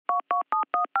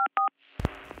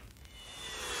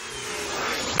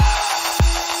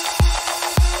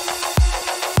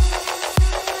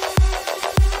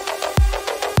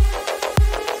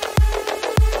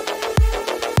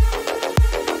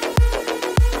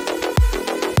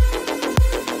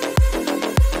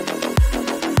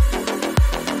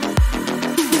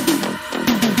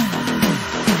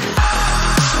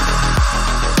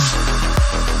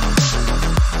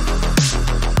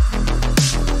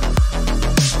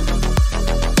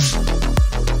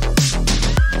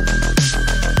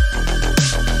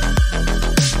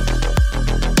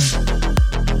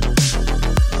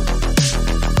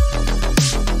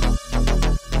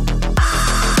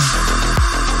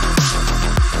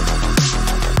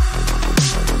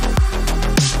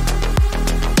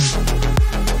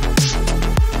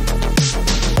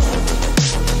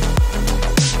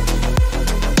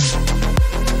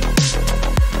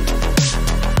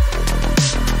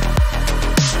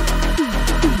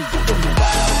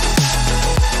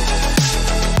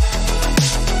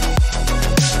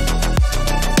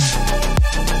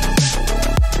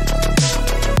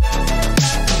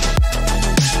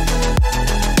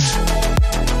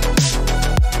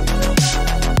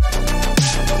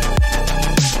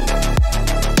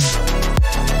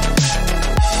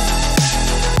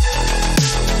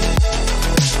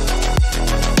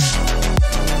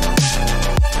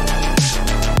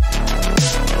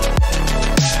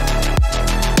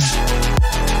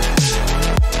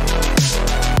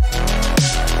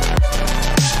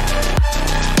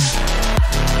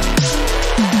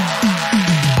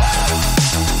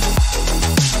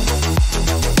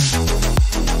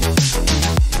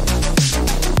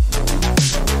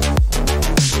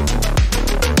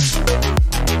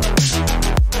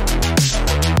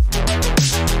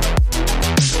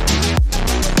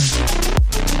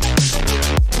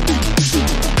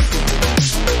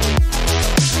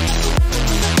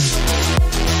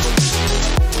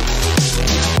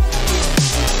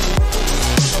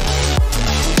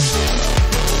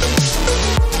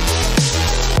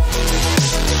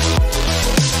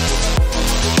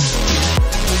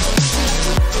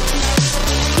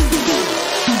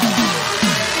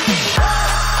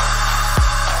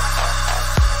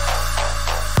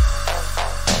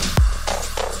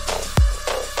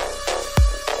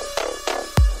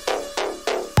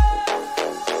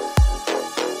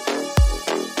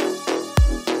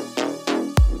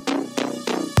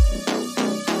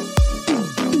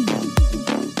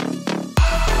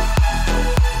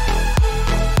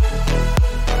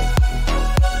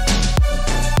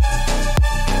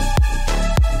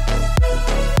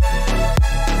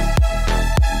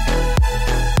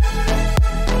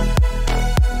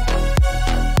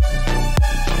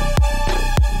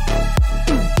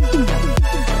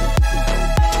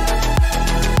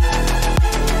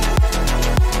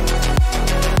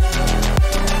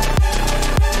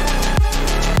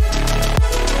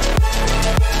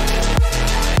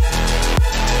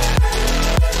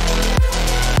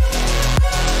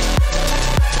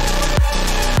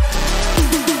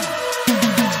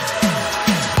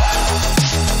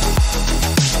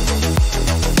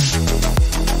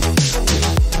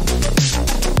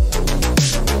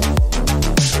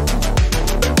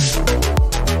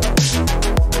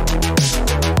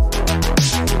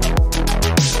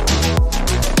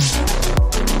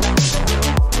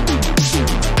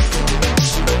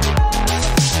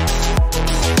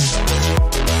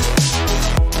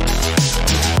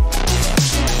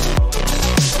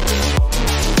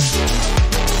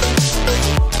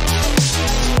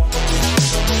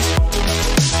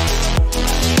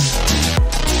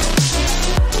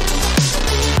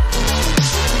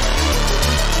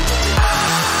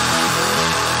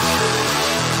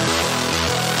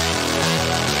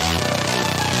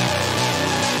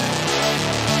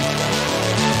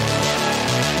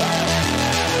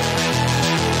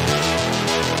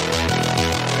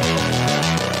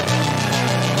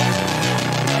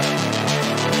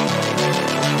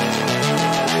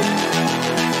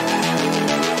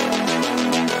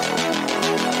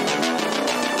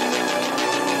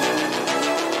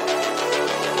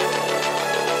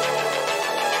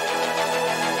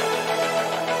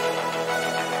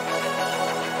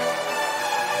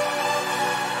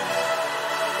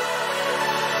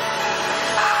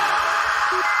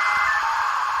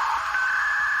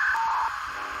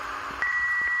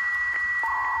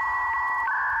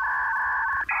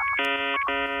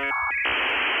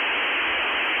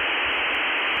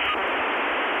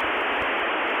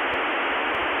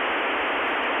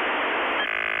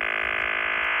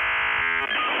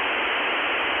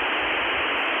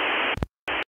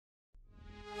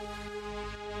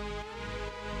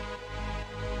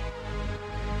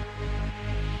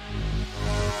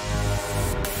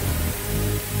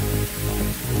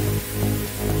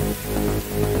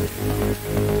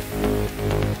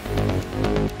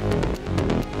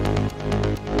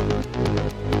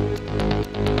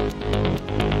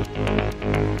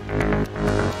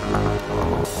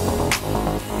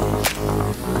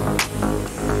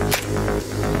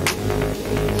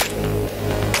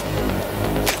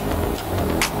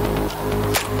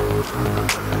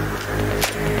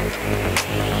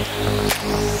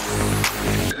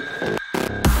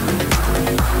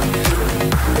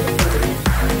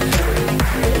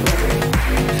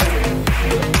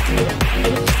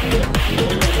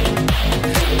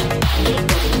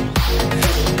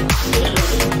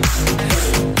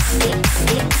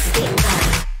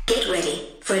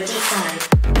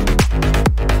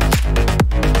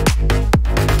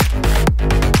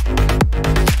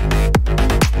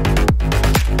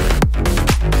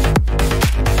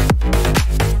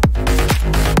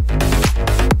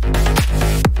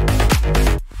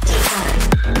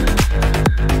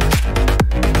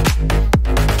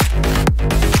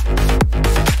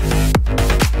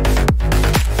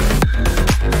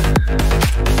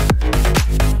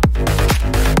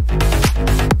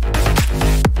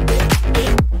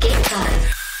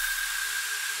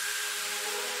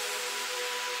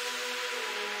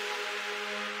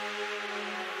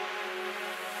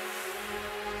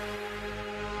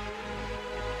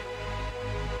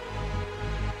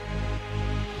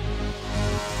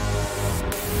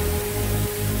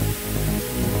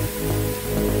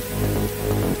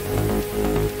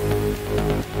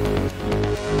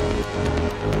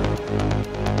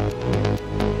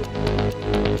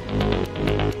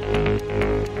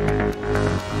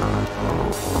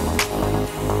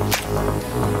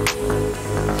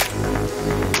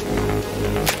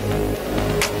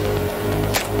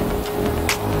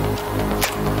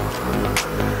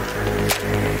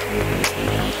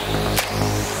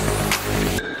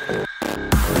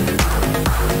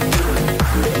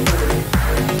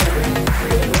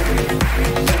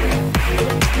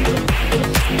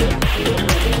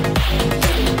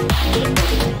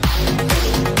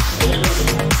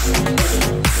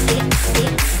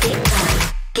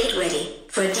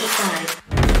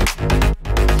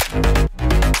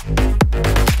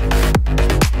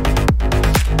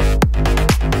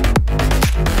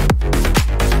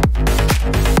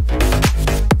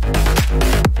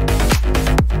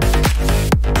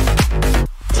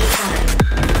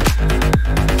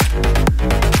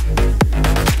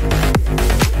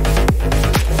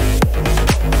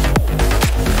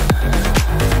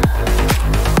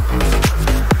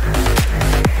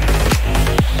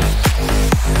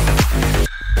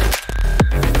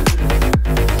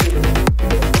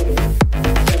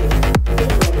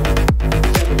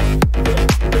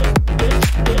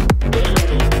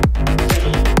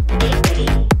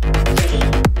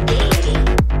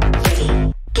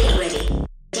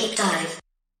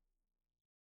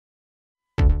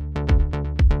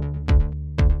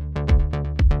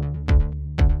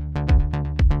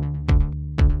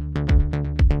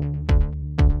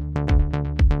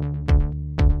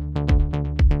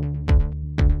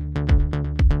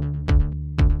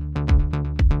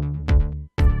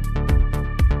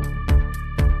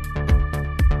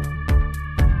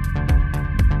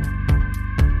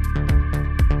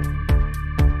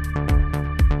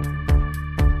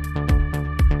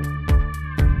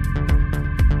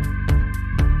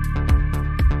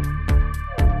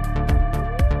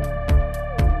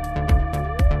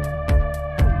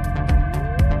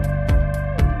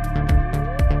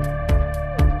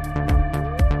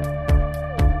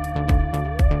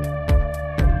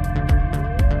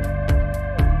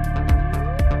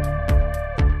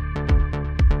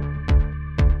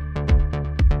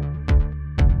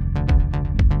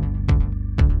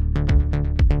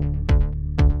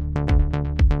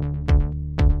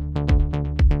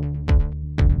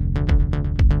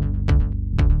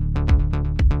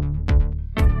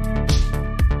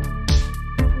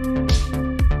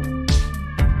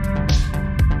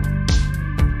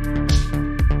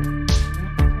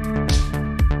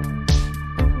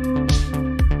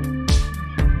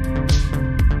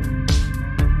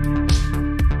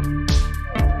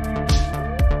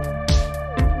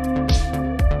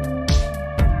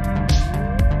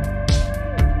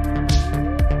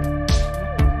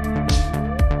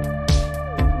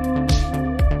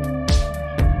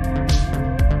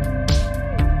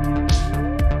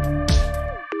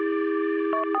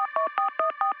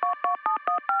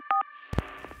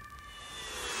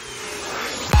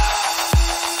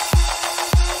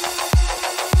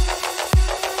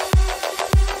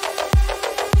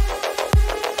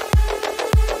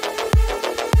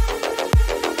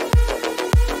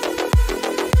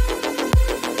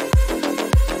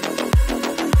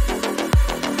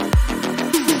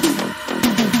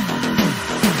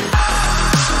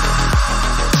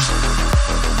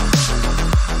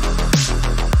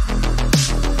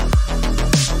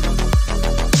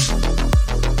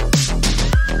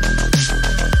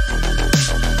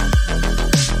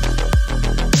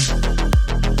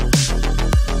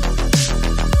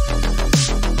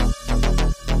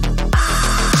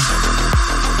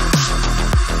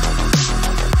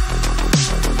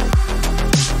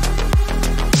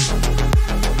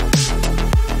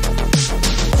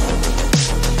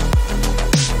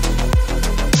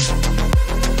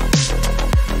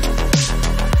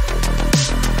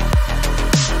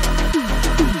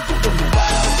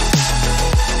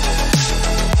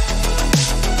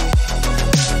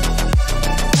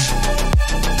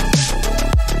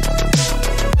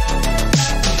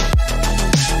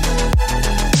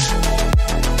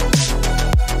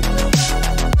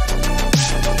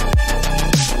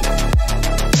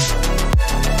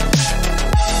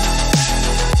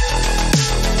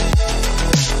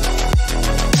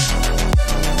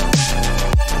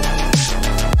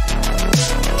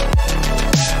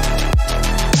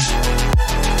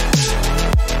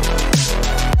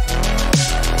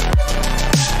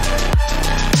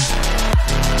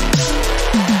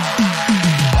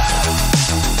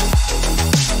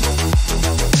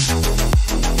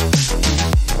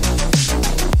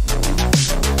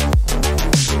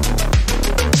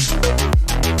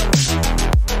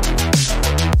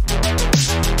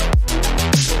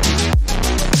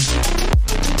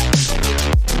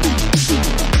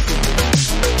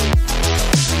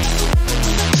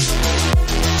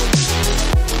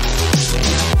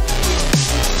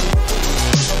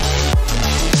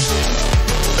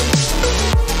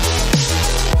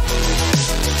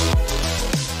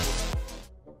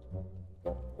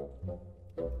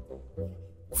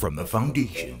From the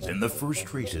foundations and the first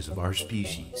traces of our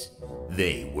species,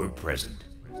 they were present.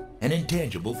 An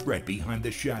intangible threat behind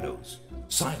the shadows,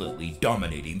 silently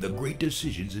dominating the great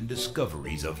decisions and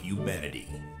discoveries of humanity.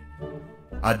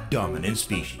 A dominant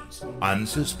species,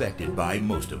 unsuspected by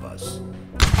most of us.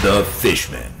 The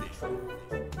Fishmen.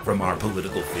 From our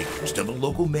political figures to the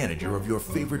local manager of your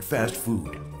favorite fast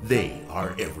food, they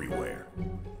are everywhere.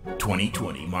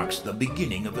 2020 marks the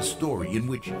beginning of a story in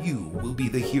which you will be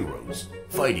the heroes,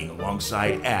 fighting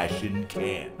alongside Ash and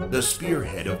Can, the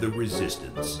spearhead of the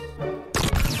resistance.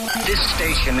 This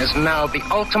station is now the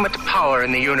ultimate power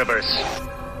in the universe.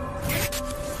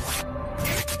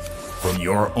 From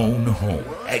your own home,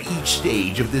 at each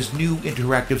stage of this new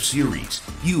interactive series,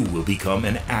 you will become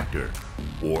an actor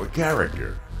or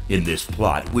character in this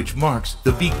plot which marks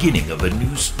the beginning of a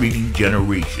new streaming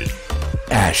generation.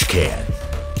 Ash Can.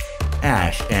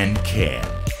 Ash and Can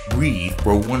breathe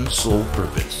for one sole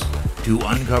purpose: to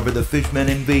uncover the Fishmen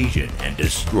invasion and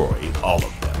destroy all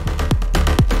of them.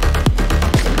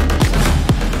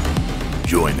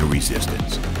 Join the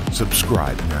resistance.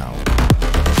 Subscribe now.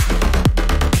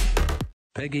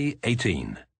 Peggy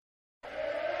 18.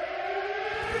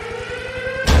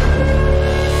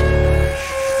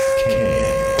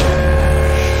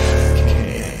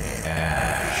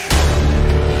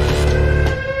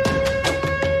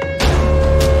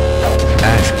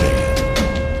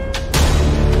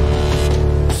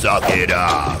 Suck it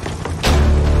up.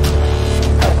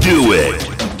 Do it.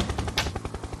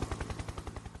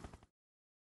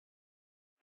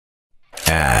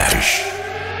 Ash,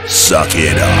 suck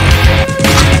it up.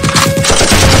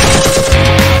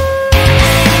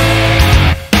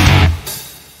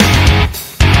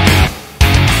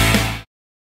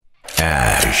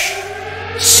 Ash,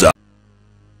 suck.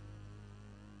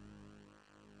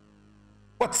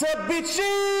 What's up, bitches?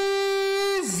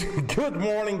 Good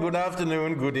morning, good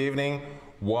afternoon, good evening,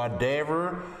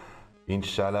 whatever.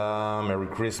 Inshallah, Merry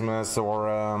Christmas or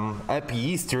Happy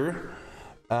Easter.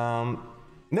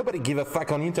 Nobody give a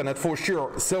fuck on internet for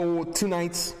sure. So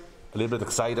tonight, a little bit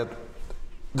excited.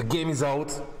 The game is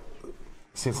out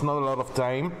since not a lot of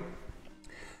time.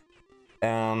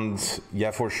 And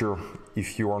yeah, for sure,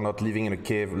 if you are not living in a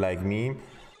cave like me,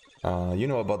 you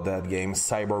know about that game,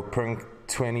 CYBERPUNK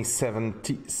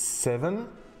 2077.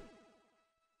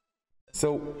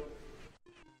 So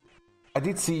I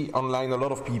did see online a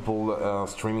lot of people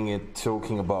streaming it,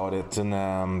 talking about it,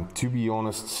 and to be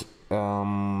honest,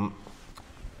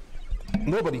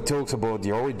 nobody talks about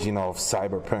the origin of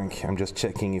Cyberpunk. I'm just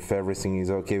checking if everything is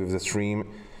okay with the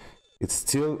stream. It's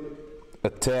still a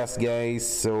test, guys,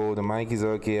 so the mic is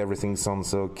okay, everything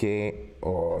sounds okay.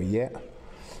 Oh yeah,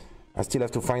 I still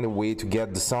have to find a way to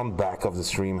get the sound back of the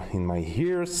stream in my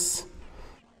ears,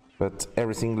 but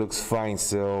everything looks fine.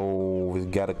 So we've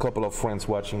got a couple of friends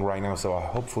watching right now, so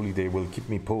hopefully they will keep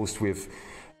me posted with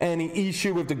any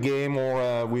issue with the game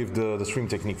or with the stream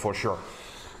technique for sure.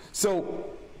 So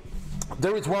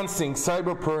there is one thing,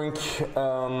 Cyberpunk,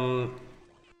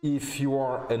 if you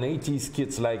are an 80s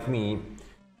kid like me,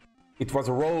 it was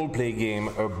a role-play game,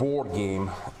 a board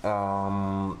game,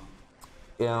 and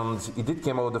it did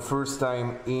come out the first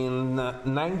time in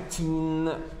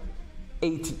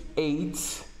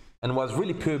 1988 and was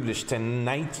really published in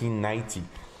 1990.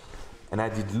 And I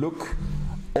did look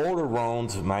all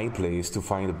around my place to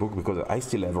find a book, because I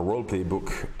still have a role-play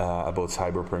book about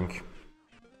Cyberpunk.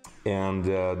 And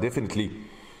definitely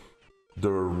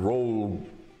the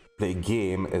role-play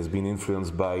game has been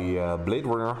influenced by Blade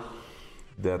Runner,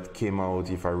 that came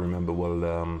out, if I remember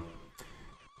well,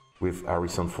 with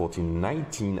Harrison Ford in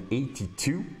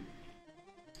 1982.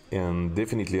 And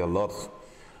definitely a lot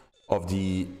of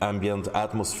the ambient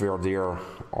atmosphere there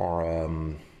are,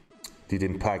 did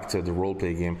impact the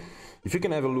role-play game. If you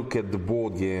can have a look at the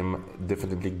board game,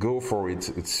 definitely go for it.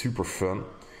 It's super fun.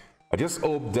 I just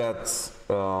hope that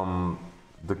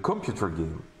the computer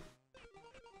game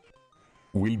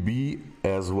will be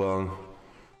as well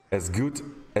as good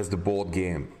as the board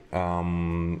game,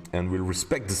 and will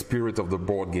respect the spirit of the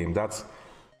board game. That's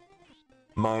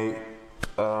my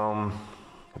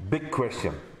big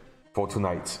question for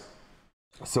tonight.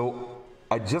 So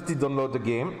I just did download the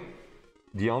game.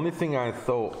 The only thing I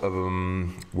thought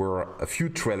were a few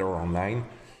trailers online.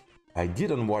 I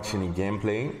didn't watch any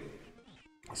gameplay,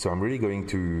 so I'm really going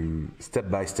to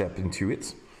step by step into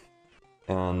it,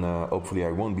 and hopefully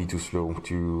I won't be too slow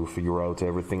to figure out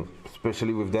everything,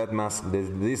 especially with that mask. This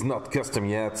is not custom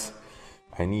yet.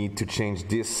 I need to change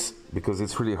this because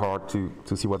it's really hard to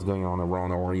see what's going on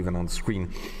around or even on the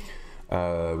screen.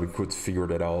 We could figure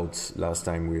that out last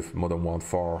time with Modern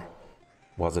Warfare,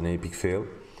 was an epic fail.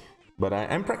 But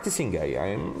I'm practicing, guy.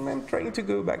 I'm trying to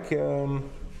go back to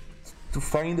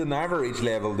find an average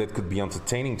level that could be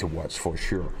entertaining to watch for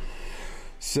sure.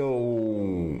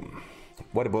 So,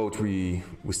 what about we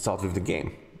start with the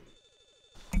game?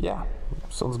 Yeah,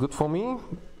 sounds good for me.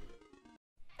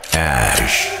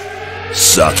 Ash,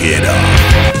 suck it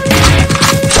up.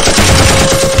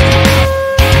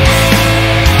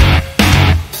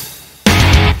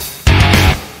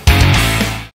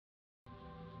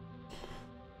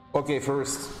 Okay,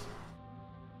 first,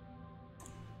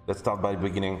 let's start by the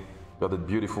beginning. Got a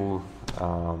beautiful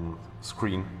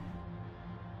screen.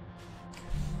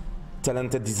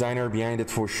 Talented designer behind it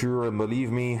for sure, and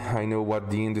believe me, I know what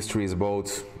the industry is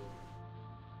about.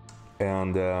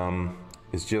 And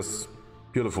it's just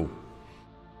beautiful.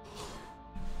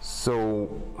 So,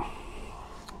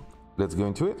 let's go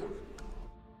into it.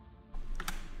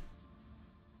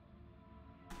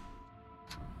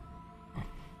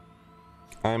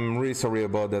 I'm really sorry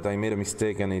about that. I made a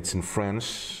mistake and it's in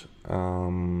French.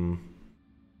 I'm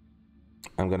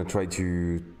gonna try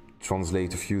to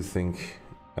translate a few things.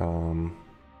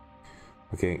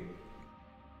 Okay.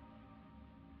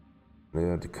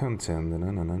 The content.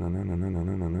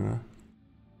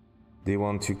 They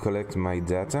want to collect my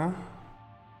data.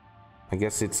 I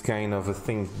guess it's kind of a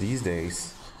thing these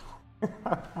days.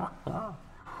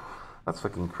 That's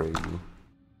fucking crazy.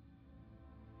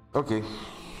 Okay.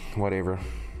 Whatever.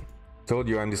 Told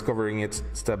you I'm discovering it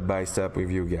step by step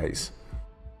with you guys.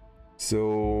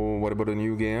 So, what about a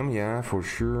new game? Yeah, for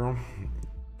sure.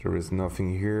 There is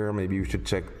nothing here. Maybe we should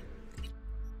check.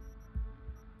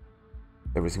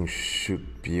 Everything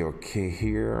should be okay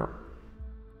here.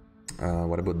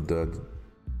 What about the...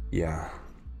 Yeah.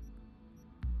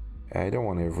 I don't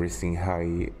want everything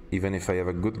high. Even if I have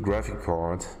a good graphic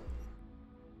card,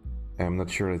 I'm not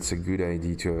sure it's a good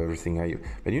idea to have everything high.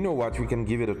 But you know what? We can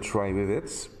give it a try with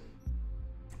it.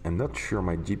 I'm not sure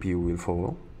my GPU will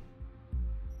follow.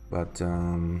 But,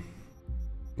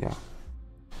 yeah.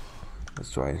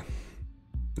 Let's try it.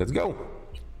 Let's go!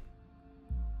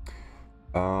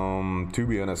 To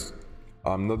be honest,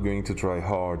 I'm not going to try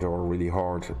hard or really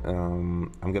hard.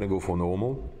 I'm gonna go for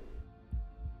normal.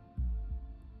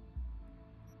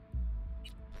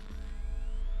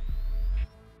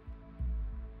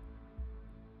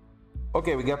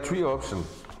 Okay, we got three options.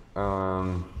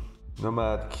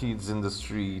 Nomad, kids in the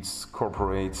streets,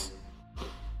 corporate.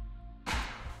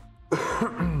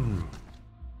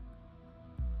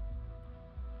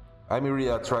 I'm really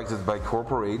attracted by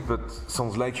corporate, but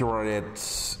sounds like you are at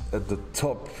the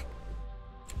top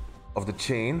of the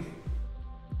chain.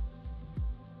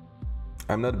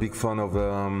 I'm not a big fan of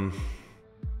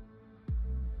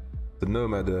the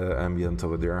nomad ambient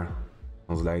over there.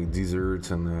 Sounds like desert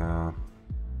and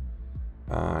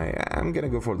I'm gonna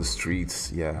go for the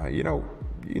streets. Yeah, you know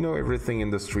everything in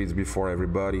the streets before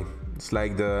everybody. It's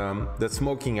like the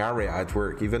smoking area at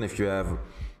work. Even if you have,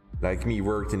 like me,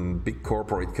 worked in big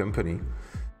corporate company,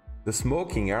 the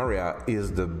smoking area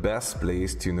is the best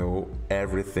place to know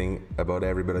everything about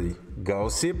everybody.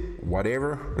 Gossip,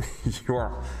 whatever. You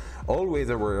are always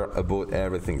aware about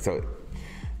everything. So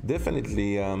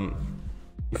definitely,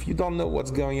 if you don't know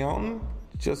what's going on,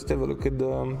 just have a look at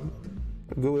the.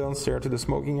 Go downstairs to the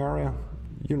smoking area.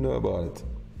 You know about it.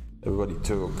 Everybody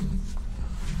talk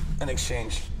and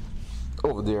exchange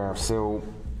over there. So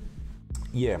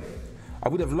yeah, I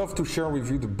would have loved to share with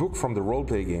you the book from the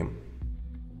roleplay game,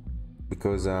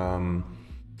 because I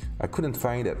couldn't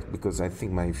find it because I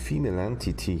think my female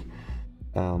entity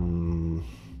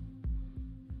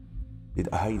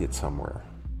it hid it somewhere.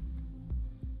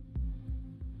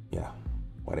 Yeah,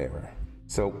 whatever.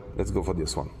 So let's go for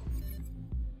this one.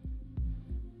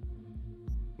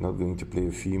 Not going to play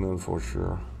a female for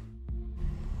sure.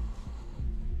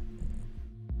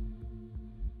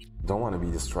 Don't want to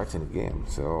be distracting the game.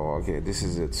 So, okay, this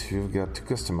is it. You've got to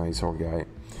customize our guy.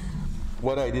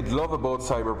 What I did love about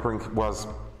Cyberpunk was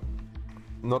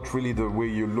not really the way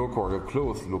you look or the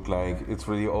clothes look like. It's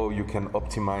really how you can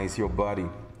optimize your body.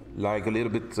 Like a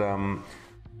little bit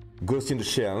Ghost in the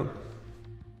Shell.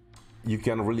 You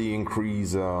can really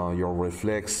increase your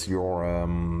reflex, your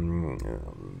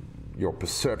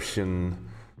perception,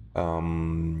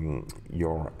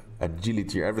 your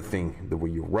agility, everything, the way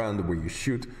you run, the way you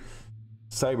shoot.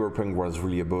 Cyberpunk was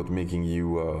really about making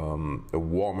you a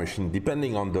war machine,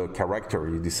 depending on the character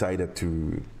you decided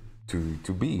to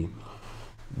be.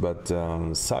 But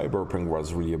Cyberpunk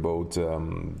was really about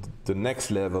the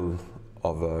next level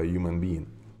of a human being.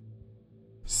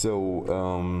 So,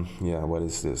 yeah, what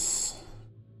is this?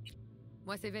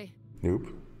 Moi CV. Nope.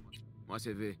 Moi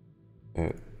CV.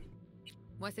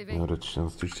 Moi CV. Not a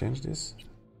chance to change this?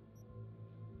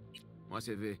 Moi,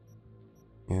 c'est V.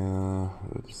 Yeah,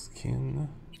 the skin.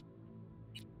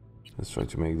 Let's try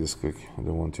to make this quick. I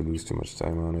don't want to lose too much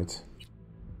time on it.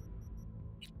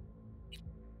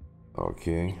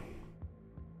 Okay.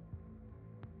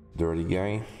 Dirty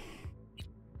guy.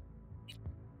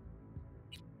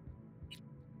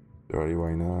 Dirty,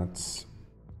 why not?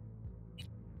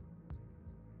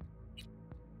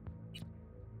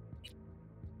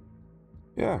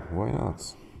 Yeah, why not?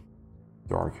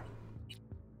 Dark.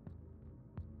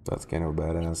 That's kind of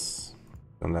badass.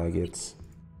 Don't like it.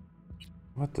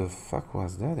 What the fuck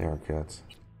was that haircut?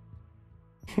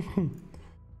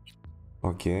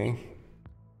 Okay.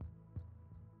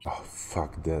 Oh,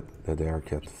 fuck that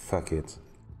haircut. Fuck it.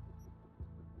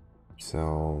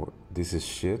 So, this is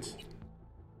shit.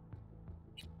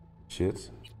 Shit.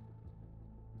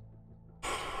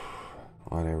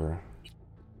 Whatever.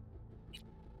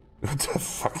 What the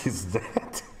fuck is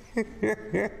that?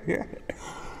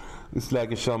 It's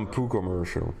like a shampoo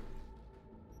commercial.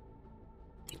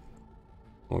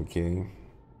 Okay.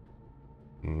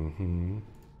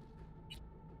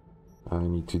 I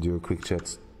need to do a quick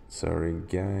chat. Sorry,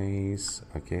 guys.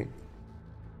 Okay.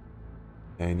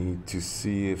 I need to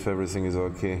see if everything is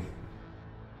okay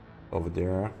over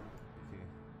there.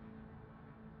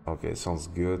 Okay, sounds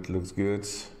good. Looks good.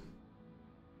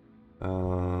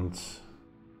 And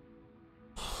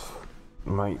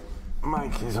my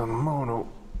mic is on mono.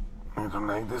 I don't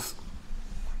like this.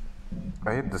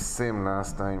 I hit the same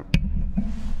last time.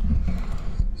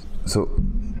 So,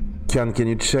 can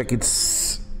you check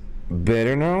it's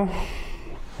better now?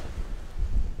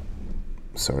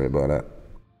 Sorry about that.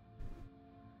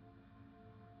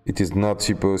 It is not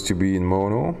supposed to be in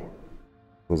mono.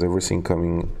 Was everything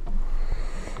coming?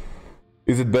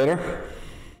 Is it better?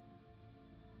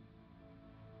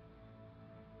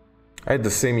 I had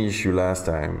the same issue last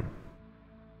time.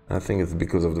 I think it's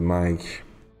because of the mic.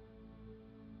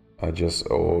 I just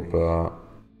hope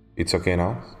it's okay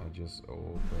now. I just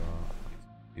hope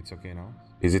it's okay now.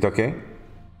 Is it okay?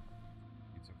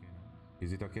 It's okay now.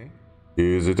 Is it okay?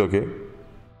 Is it okay?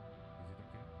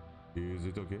 Is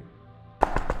it okay?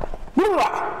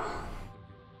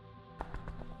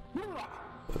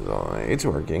 It's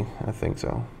working. I think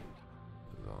so.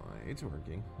 It's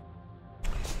working.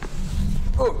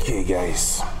 Okay,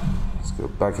 guys. Let's go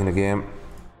back in the game.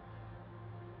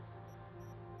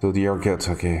 So the haircut,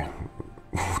 okay.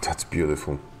 That's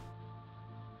beautiful.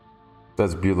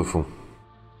 That's beautiful.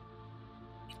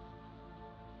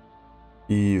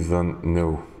 Even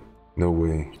no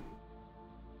way.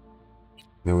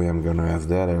 No way I'm gonna have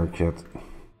that haircut.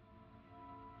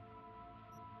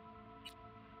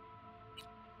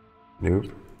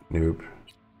 Nope. Nope.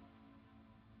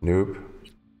 Nope.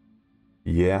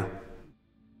 Yeah.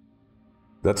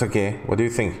 That's okay. What do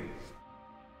you think?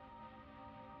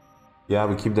 Yeah,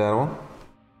 we keep that one.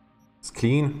 It's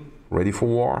clean, ready for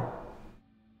war.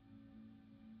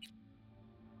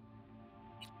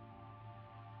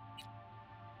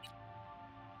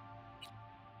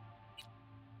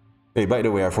 Hey, by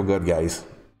the way, I forgot, guys.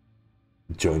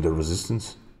 Join the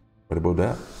resistance. What about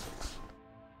that?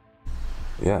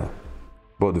 Yeah.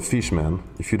 About the fish, man.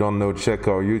 If you don't know, check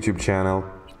our YouTube channel.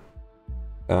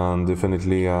 And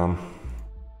definitely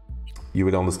you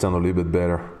will understand a little bit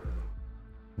better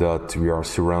that we are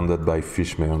surrounded by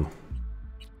fishmen.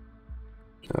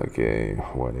 Okay,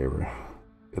 whatever.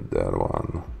 Get that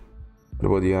one. What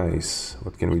about the ice?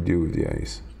 What can we do with the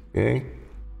ice? Okay.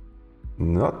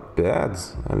 Not bad.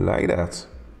 I like that.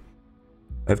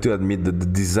 I have to admit that the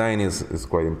design is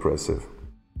quite impressive.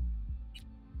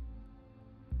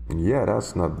 Yeah,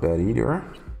 that's not bad either.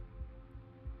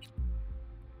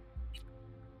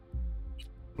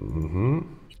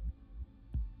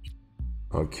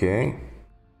 Okay.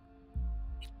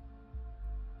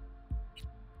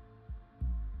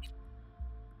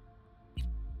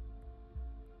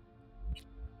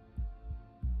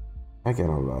 I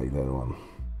kind of like that one.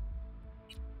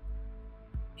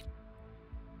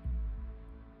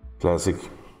 Classic.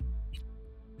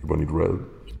 You want it red?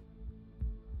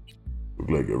 Look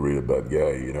like a really bad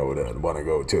guy, you know, that wanna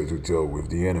go toe to toe with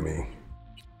the enemy.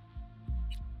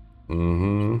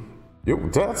 Yo,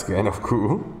 that's kind of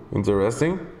cool.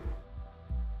 Interesting.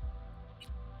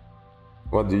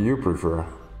 What do you prefer?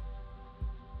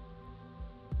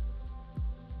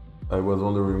 I was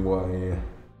wondering why.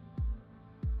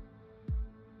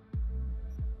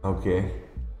 Okay.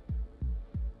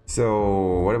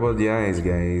 So, what about the eyes,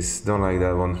 guys? Don't like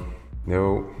that one.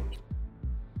 No.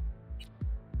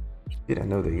 Didn't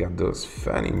know they got those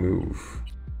funny moves.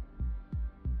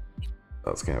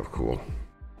 That's kind of cool.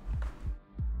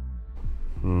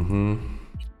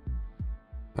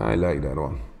 I like that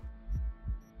one.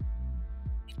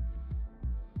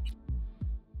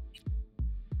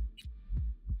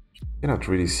 Cannot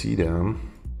really see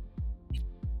them.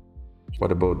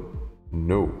 What about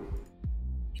no?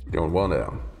 We don't want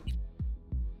them.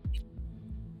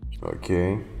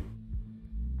 Okay.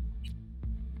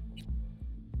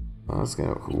 That's kind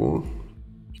of cool.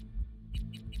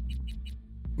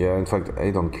 Yeah, in fact, I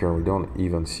don't care. We don't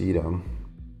even see them.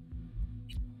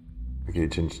 Okay,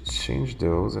 change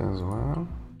those as well.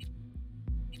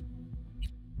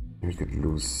 We could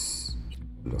lose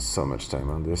so much time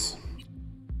on this.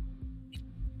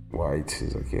 White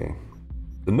is okay.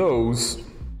 The nose.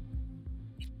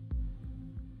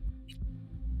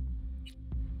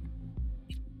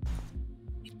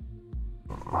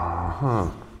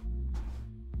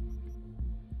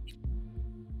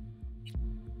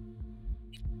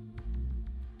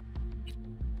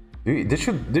 They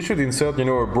should insert, you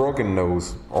know, a broken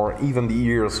nose or even the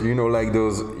ears, you know, like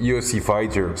those UFC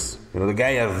fighters. You know, the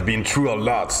guy has been through a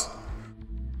lot.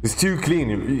 He's too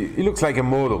clean. He looks like a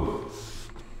model.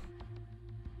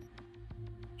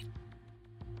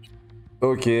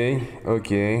 Okay,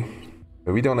 okay.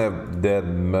 But we don't have that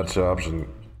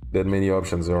many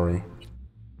options, sorry.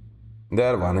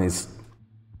 That one is...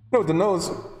 No, the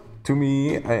nose, to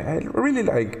me, I really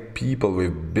like people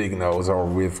with big nose or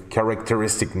with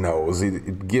characteristic nose.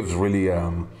 It gives really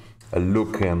a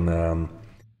look and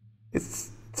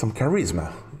it's some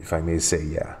charisma, if I may say,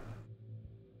 yeah.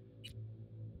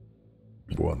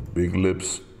 Want big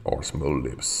lips or small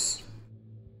lips?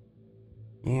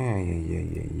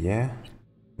 Yeah.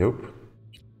 Nope.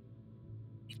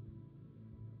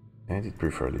 I did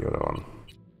prefer the other one.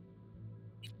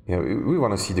 Yeah, we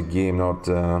want to see the game, not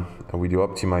we do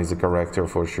optimize the character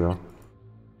for sure.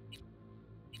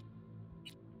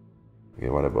 Okay,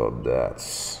 what about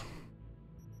that?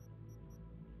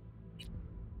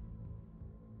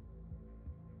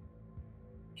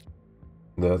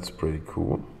 That's pretty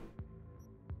cool.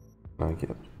 Like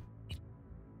it.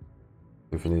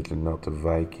 Definitely not a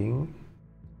Viking.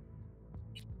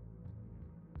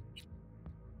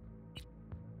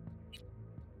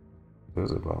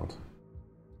 What's about?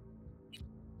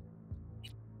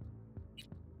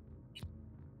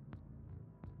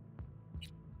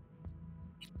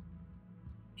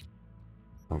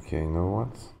 Okay, you know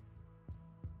what?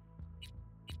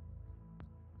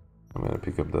 I'm gonna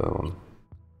pick up that one.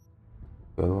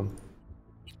 That one.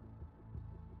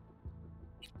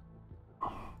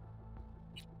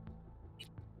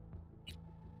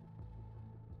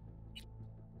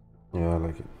 Yeah, I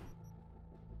like it.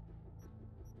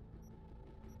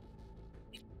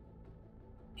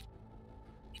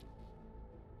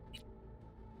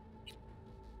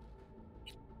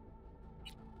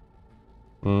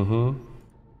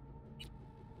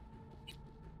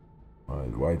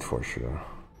 Alright, white for sure.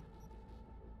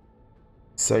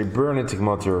 Cybernetic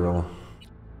material.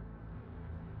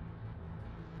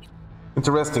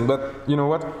 Interesting, but you know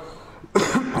what?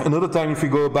 Another time, if we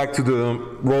go back to the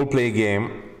roleplay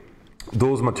game,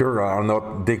 those materials are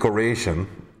not decoration.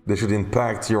 They should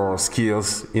impact your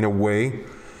skills in a way.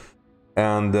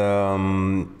 And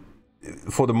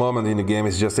for the moment in the game,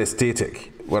 it's just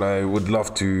aesthetic. What I would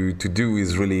love to do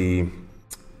is really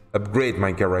upgrade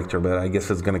my character, but I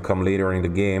guess it's gonna come later in the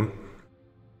game.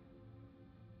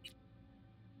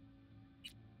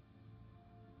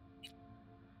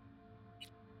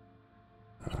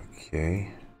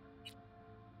 Okay.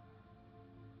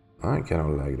 I kind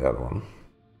of like that one.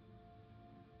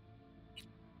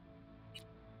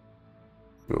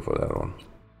 Go for that one.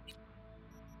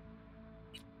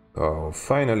 Oh,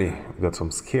 finally, we got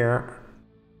some scare.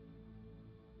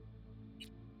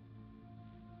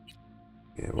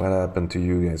 Okay, what happened to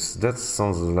you guys? That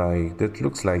sounds like, that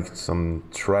looks like some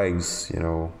tribes, you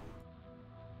know,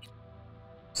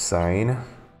 sign.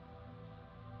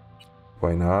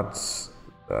 Why not?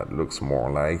 That looks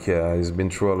more like he's been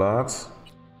through a lot.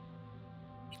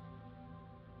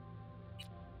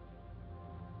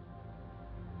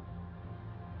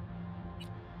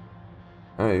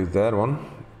 That one.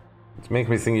 It makes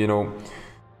me think, you know,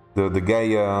 the guy,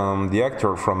 the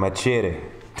actor from Machete.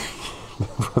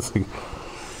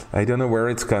 I don't know where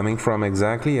it's coming from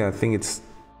exactly. I think it's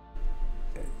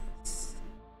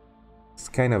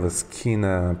kind of a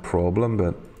skin problem,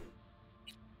 but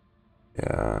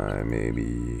yeah,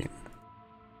 maybe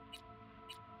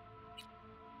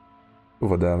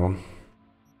over that one.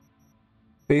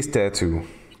 Face tattoo.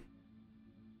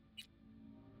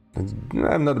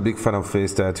 I'm not a big fan of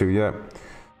face tattoo, yeah.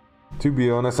 To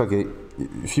be honest, okay,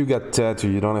 if you got tattoo,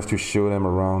 you don't have to show them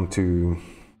around to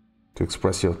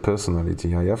express your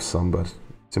personality. I have some, but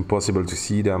it's impossible to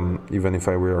see them even if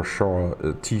I wear a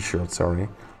short t-shirt, sorry.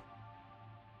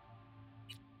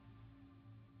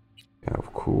 Kind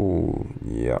of cool,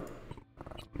 yeah.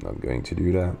 I'm not going to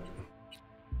do that.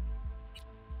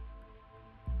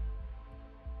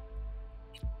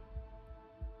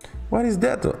 What is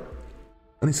that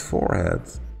on his forehead?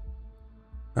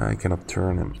 I cannot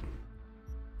turn him.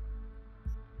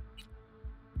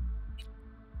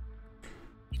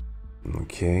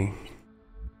 Okay.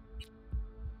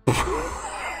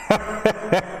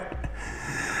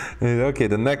 Okay,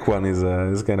 the neck one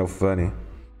is kind of funny.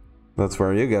 That's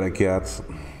where you got a cat.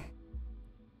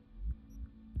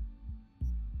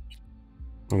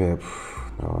 Okay,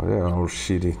 no, they're all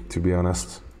shitty, to be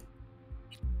honest.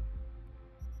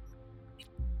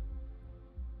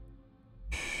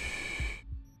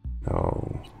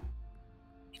 No.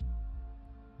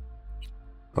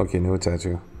 Okay, no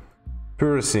tattoo.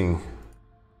 Piercing.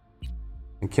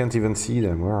 I can't even see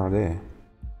them. Where are they?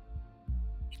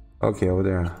 Okay, over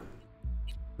there.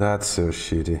 That's so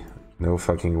shitty. No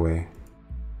fucking way.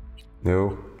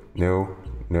 No, no,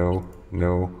 no,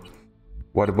 no.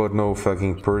 What about no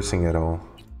fucking piercing at all?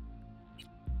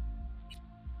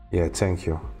 Yeah, thank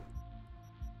you.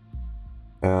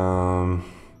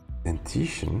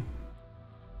 Dentition?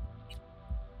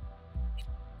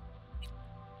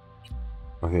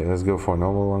 Okay, let's go for a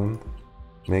normal one.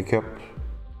 Makeup.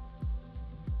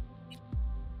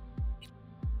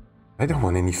 I don't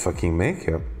want any fucking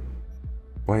makeup.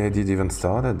 Why I did even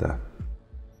started that?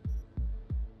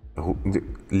 Oh,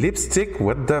 lipstick?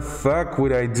 What the fuck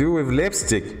would I do with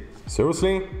lipstick?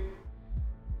 Seriously?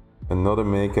 Another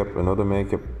makeup, another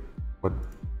makeup.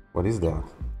 What is that?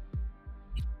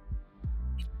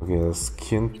 Okay, a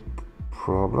skin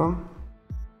problem.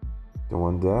 Don't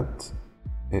want that.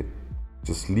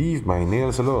 Just leave my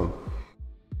nails alone.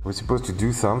 We're supposed to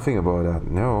do something about that.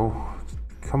 No.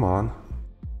 Come on.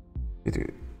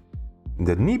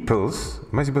 The nipples?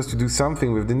 Am I supposed to do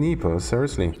something with the nipples?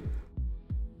 Seriously?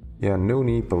 Yeah, no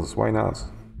nipples. Why not?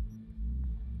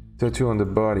 Tattoo on the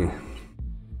body.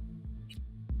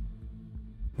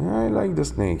 I like the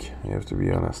snake, I have to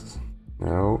be honest.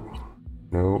 No.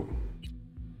 No.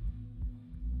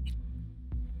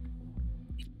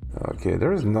 Okay,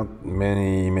 there's not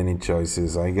many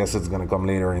choices. I guess it's gonna come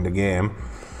later in the game.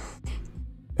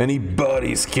 Any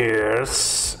body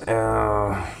scares?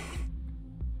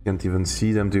 Can't even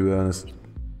see them, to be honest.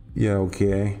 Yeah,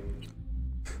 okay.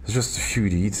 There's just a few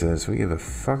details. We give a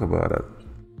fuck about that.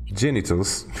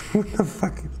 Genitals? What the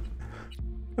fuck?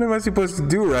 What am I supposed to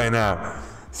do right now?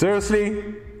 Seriously?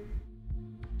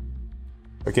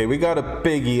 Okay, we got a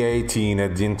Peggy 18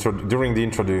 at the during the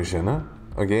introduction, huh?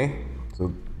 Okay,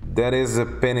 so that is a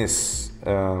penis.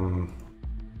 We're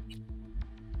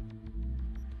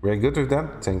good with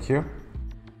that, thank you.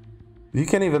 You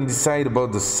can even decide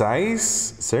about the size?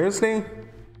 Seriously?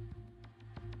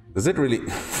 Does it really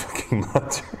fucking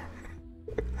matter?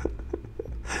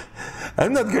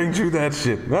 I'm not going through that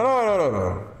shit.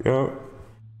 No. You know?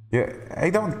 Yeah, I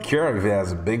don't care if it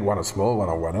has a big one, a small one,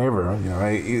 or whatever. You know,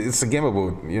 it's a game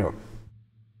about, you know,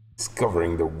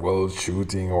 discovering the world,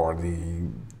 shooting, or the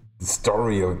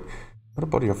story of. What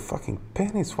about your fucking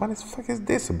penis? What the fuck is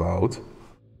this about?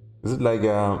 Is it like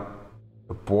a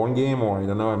porn game, or I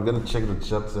don't know? I'm gonna check the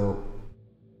chat. So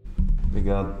we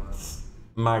got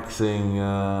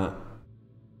maxing.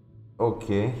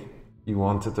 Okay, he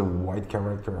wanted a white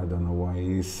character. I don't know why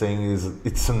he's saying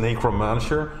it's a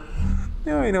necromancer.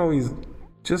 Yeah, I know he's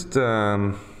just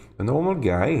a normal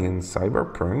guy in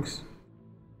Cyberpunks.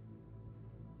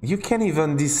 You can't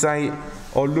even decide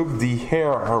or look the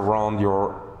hair around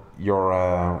your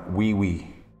wee-wee.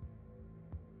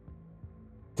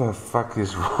 The fuck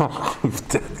is wrong with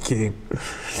that game?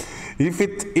 If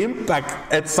it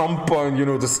impact at some point, you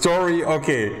know, the story,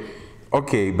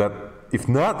 okay, but if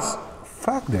not,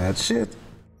 fuck that shit.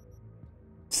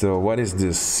 So what is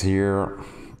this here?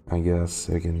 I guess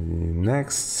I can do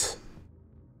next.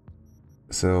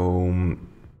 So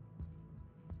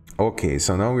okay,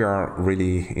 so now we are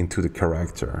really into the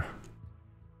character.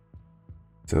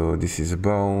 So this is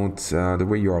about the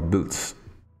way you are built.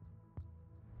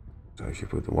 So if you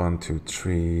put 1, 2,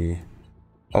 3.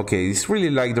 Okay, it's really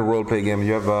like the roleplay game.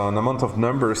 You have an amount of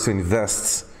numbers to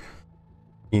invest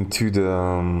into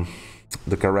the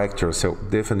character. So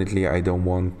definitely I don't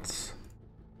want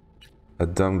a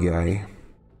dumb guy.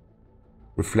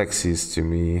 Reflexes to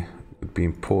me would be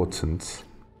important.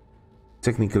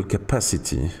 Technical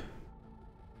capacity.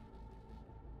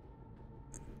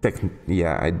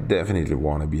 Yeah, I definitely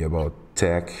want to be about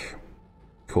tech.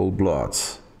 Cold blood.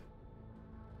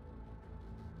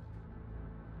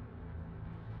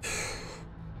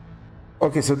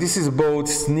 Okay, so this is about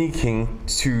sneaking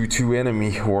to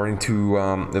enemy or into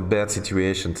a bad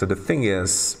situation. So the thing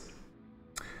is,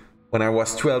 when I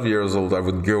was 12 years old, I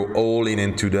would go all in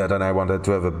into that, and I wanted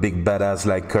to have a big badass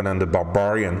like Conan the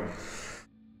Barbarian.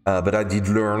 But I did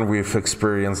learn with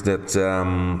experience that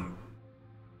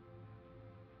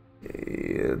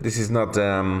this is not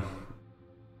a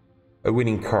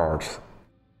winning card.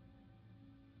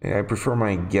 I prefer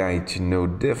my guy to know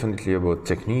definitely about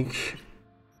technique.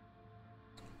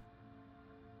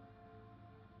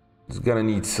 He's gonna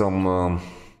need some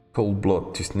cold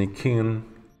blood to sneak in.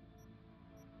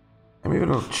 I'm even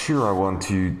not sure I want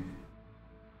to...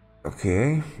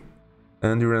 Okay.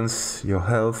 Endurance, your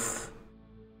health,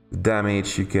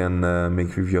 damage you can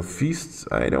make with your fists.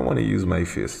 I don't want to use my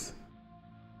fists.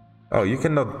 Oh, you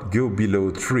cannot go below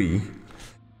 3.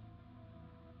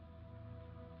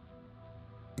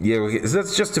 Yeah, okay. So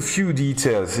that's just a few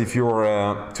details if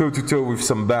you're toe-to-toe with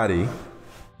somebody.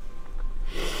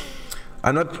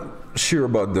 I'm not sure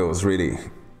about those, really.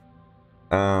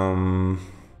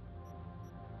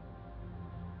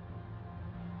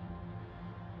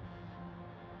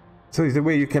 So it's the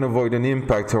way you can avoid an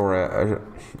impact or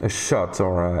a shot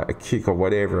or a kick or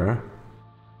whatever.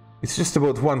 It's just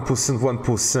about 1%,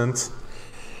 1%.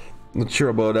 Not sure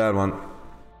about that one.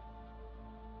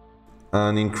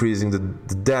 And increasing the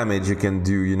damage you can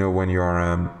do, you know, when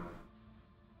you're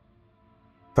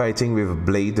fighting with a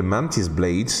blade, the mantis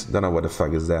blade. Don't know what the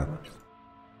fuck is that.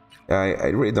 I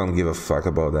really don't give a fuck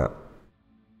about that.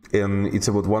 It's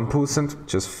about 1%,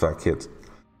 just fuck it.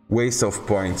 Waste of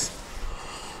points.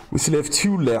 We still have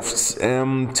 2 left.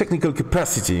 Technical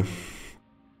capacity.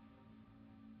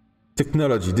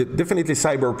 Technology. Definitely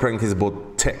Cyberpunk is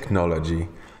about technology.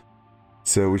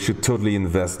 So we should totally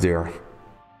invest there.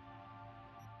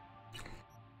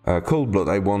 Cold blood,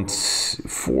 I want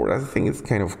 4. I think it's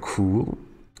kind of cool.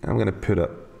 I'm gonna put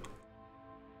up.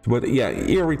 But yeah,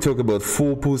 here we talk about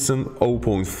 4%,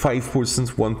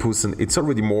 0.5%, 1%. It's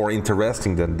already more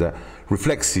interesting than the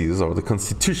reflexes or the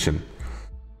constitution.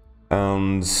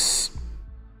 And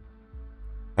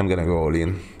I'm gonna go all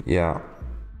in. Yeah.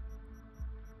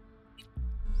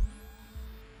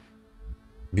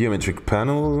 Biometric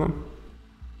panel.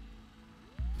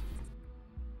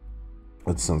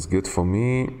 That sounds good for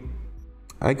me.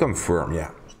 I confirm,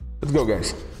 yeah. Let's go,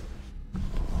 guys.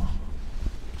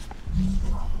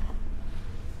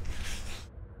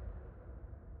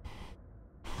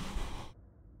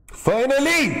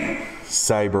 Finally!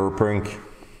 Cyberpunk.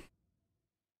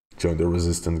 Join the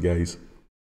resistance, guys.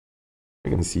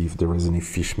 We're gonna see if there is any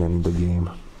fishmen in the game.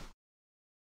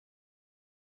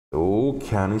 Oh,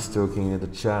 Can is talking in the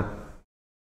chat.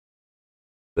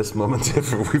 Best moment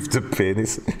ever with the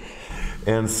penis.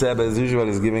 And Seb, as usual,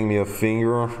 is giving me a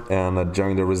finger. And I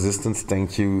joined the resistance.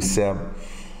 Thank you, Seb.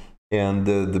 And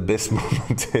the best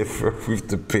moment ever with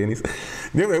the penis.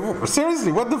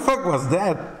 Seriously, what the fuck was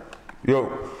that?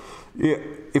 Yo, yeah,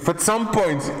 if at some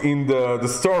point in the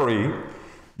story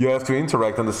you have to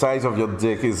interact and the size of your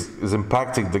dick is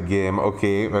impacting the game,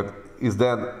 okay, but is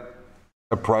that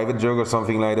a private joke or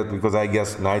something like that? Because I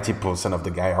guess 90% of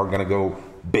the guys are gonna go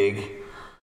big.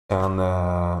 And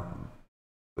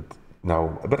but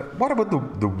no, but what about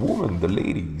the woman, the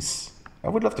ladies? I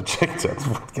would love to check that.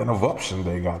 What kind of option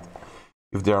they got?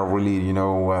 If they are really, you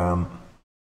know,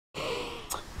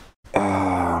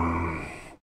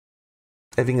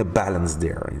 having a balance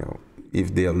there, you know.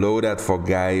 If they allow that for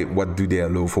guy, what do they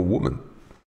allow for woman?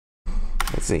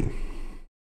 Let's see.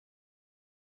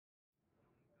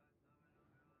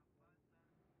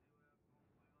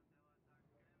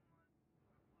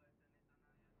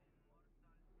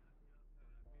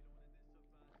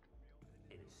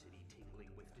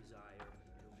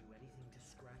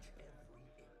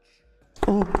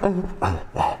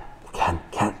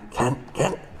 Can.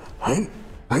 Hey.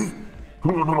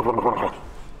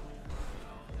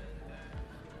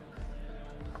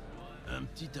 Un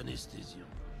petit anesthésiant.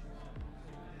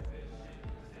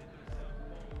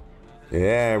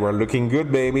 Yeah, we're looking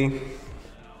good, baby.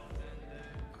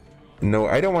 No,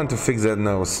 I don't want to fix that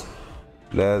nose.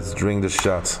 Let's drink the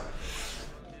shot.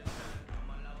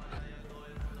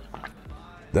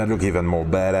 That look even more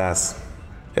badass.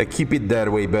 Yeah, keep it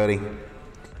that way, buddy.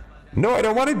 No, I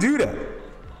don't want to do that.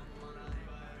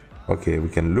 Okay, we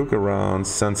can look around.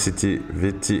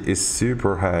 Sensitivity is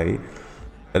super high.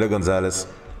 Hello, Gonzalez.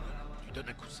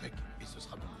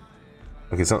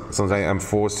 Okay, so sometimes I'm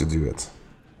forced to do it.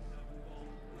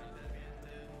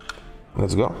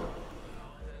 Let's go.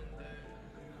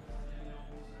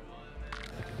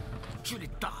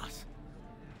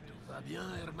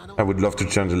 I would love to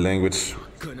change the language.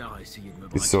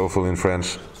 It's so awful in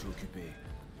French.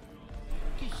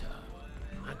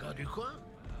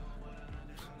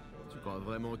 crois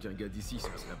vraiment qu'un gars d'ici se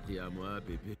serait pris à moi,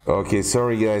 Pépé? Okay,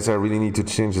 sorry guys, I really need to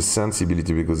change the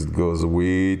sensibility because it goes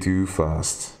way too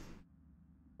fast.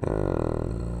 Come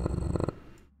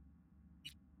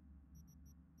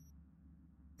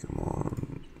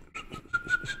on.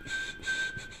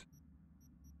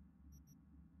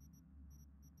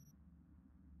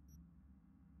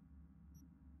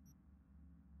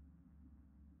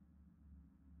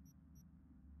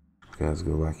 Okay, let's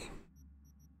go back.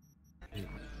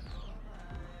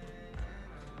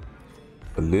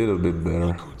 A little bit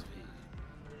better.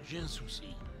 J'ai un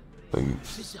souci.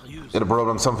 C'est sérieux. Got a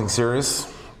problem, something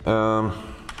serious? Come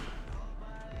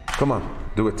on,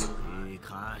 do it. Et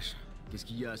Crash, qu'est-ce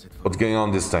qu'il y a cette fois? What's going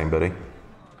on this time, buddy?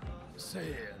 C'est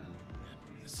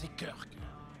Kirk.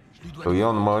 Je lui dois So you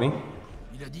on the money?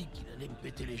 Il a dit qu'il allait me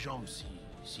péter les jambes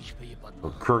si je payais pas de So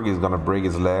moi. Kirk is gonna break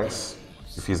his legs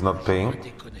if he's not paying.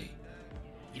 Déconner.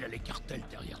 Il a les cartels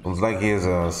derrière lui. Sounds like he is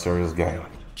a serious guy.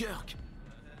 Kirk!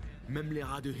 Même les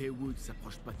rats de Haywood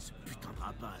s'approchent pas de ce putain de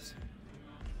rapace.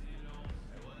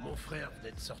 Mon frère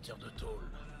venait de sortir de tôle.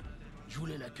 Je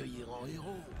voulais l'accueillir en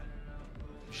héros.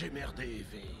 J'ai merdé,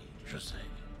 Eve, je sais.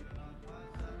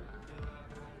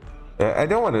 I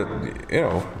don't want to, you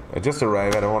know, I just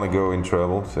arrived, I don't want to go in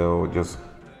trouble, so just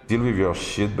deal with your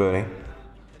shit, buddy.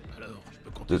 Alors, je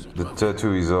peux compter sur The toi.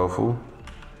 tattoo is awful.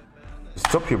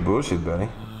 Stop your bullshit, buddy.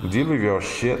 Deal with your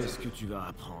shit. Qu'est-ce que tu vas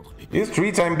apprendre, Pépé? He's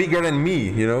 3 times bigger than me,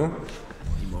 you know?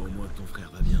 Dis-moi au moins que ton frère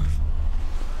va bien.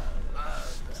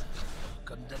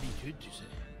 Comme d'habitude, tu sais.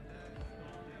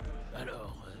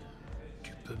 Alors,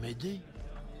 tu peux m'aider?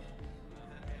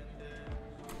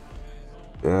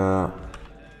 Quand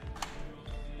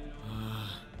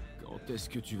est-ce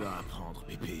que tu vas apprendre,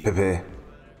 Pépé? Pepe.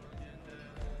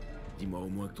 Dis-moi au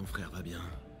moins que ton frère va bien.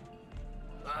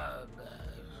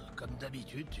 Comme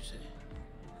d'habitude, tu sais.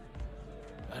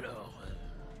 Alors,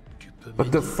 tu peux What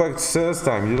the fuck, first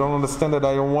time? You don't understand that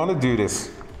I don't want to do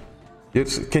this.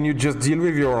 Can you just deal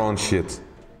with your own shit?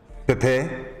 Pepe?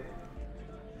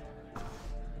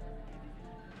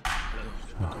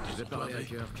 J'ai parlé à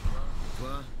Kirk.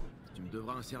 Toi, tu me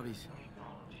devras un service.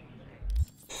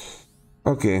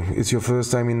 Okay, it's your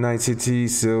first time in Night City,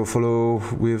 so follow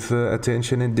with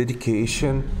attention and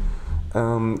dedication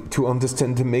to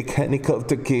understand the mechanic of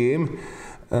the game.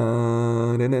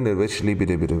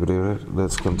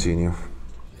 Let's continue.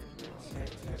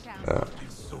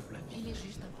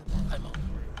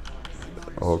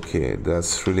 Okay,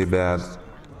 that's really bad.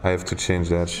 I have to change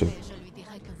that shit.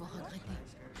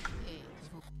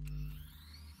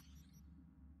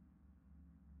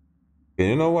 Okay,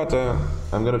 you know what?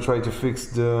 I'm gonna try to fix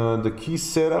the key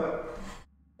setup,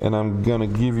 and I'm gonna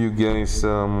give you guys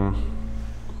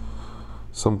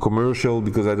some commercial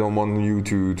because I don't want you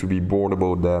to be bored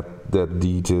about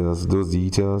those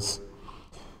details.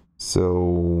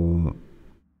 So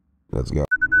let's go.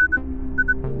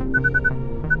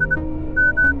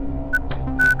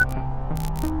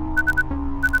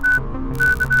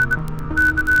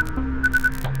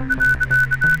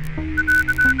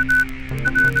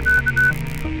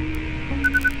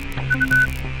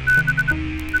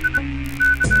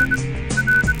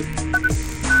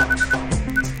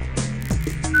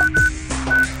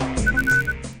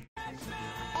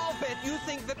 I'll bet you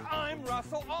think that I'm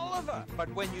Russell Oliver,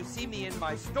 but when you see me in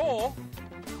my store,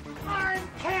 I'm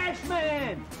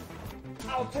Cashman!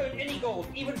 I'll turn any gold,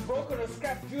 even broken or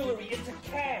scrap jewelry, into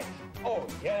cash. Oh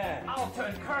yeah. I'll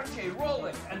turn Cartier,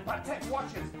 Rolex, and Patek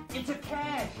watches into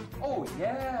cash. Oh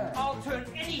yeah. I'll turn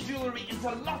any jewelry into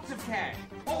lots of cash.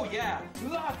 Oh yeah.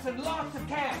 Lots and lots of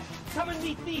cash. Come and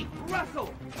meet me,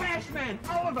 Russell, Cashman,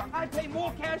 Oliver. I pay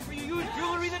more cash for your used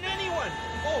jewelry than anyone.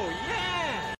 Oh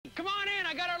yeah. Come on in,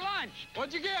 I got our lunch.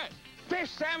 What'd you get? Fish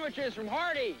sandwiches from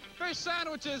Hardy. Fish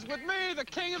sandwiches with me, the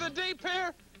king of the deep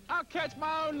here? I'll catch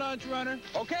my own lunch runner.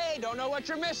 Okay, don't know what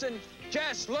you're missing.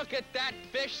 Just look at that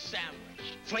fish sandwich.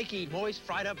 Flaky, moist,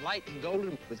 fried up, light and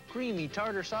golden with creamy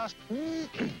tartar sauce.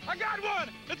 I got one!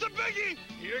 It's a biggie!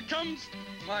 Here comes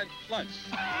my lunch.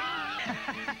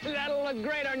 That'll look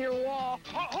great on your wall.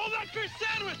 Hold that fish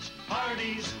sandwich!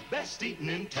 Hardee's, best eating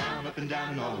in town, up and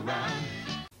down and all around.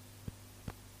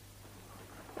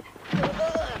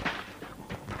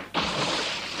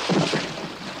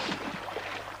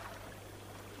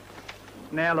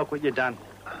 Now look what you've done.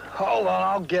 Hold on,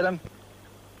 I'll get him.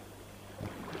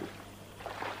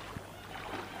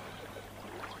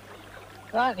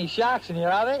 There aren't any sharks in here,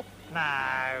 are there?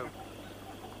 No.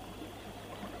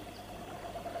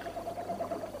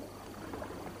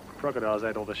 Crocodiles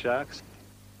ate all the sharks.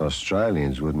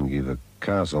 Australians wouldn't give a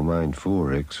Castlemaine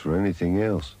 4X for anything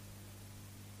else.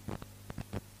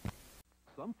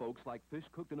 Some folks like fish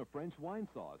cooked in a French wine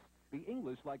sauce. The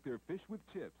English like their fish with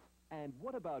chips. And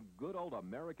what about good old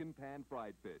American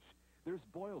pan-fried fish? There's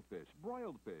boiled fish,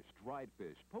 broiled fish, dried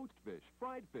fish, poached fish,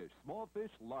 fried fish, small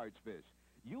fish, large fish.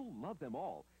 You'll love them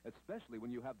all, especially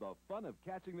when you have the fun of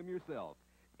catching them yourself.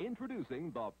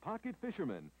 Introducing the Pocket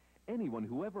Fisherman. Anyone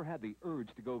who ever had the urge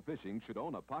to go fishing should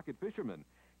own a Pocket Fisherman.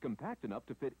 Compact enough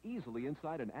to fit easily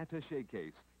inside an attaché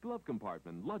case, glove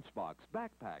compartment, lunchbox,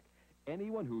 backpack.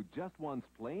 Anyone who just wants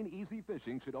plain, easy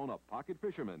fishing should own a Pocket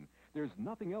Fisherman. There's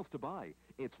nothing else to buy.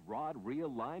 It's rod,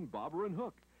 reel, line, bobber, and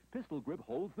hook. Pistol grip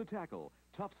holds the tackle.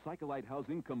 Tough Cyclite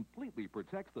housing completely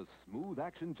protects the smooth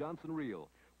action Johnson reel.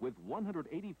 With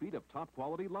 180 feet of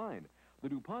top-quality line. The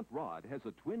DuPont rod has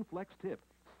a twin flex tip,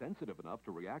 sensitive enough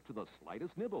to react to the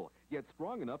slightest nibble, yet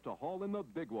strong enough to haul in the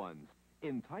big ones.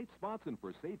 In tight spots and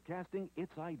for safe casting,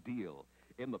 it's ideal.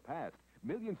 In the past,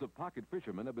 millions of Pocket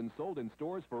Fishermen have been sold in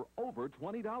stores for over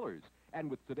 $20. And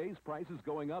with today's prices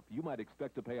going up, you might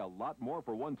expect to pay a lot more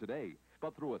for one today.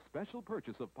 But through a special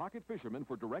purchase of Pocket Fisherman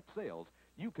for direct sales,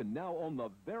 you can now own the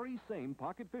very same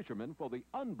Pocket Fisherman for the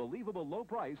unbelievable low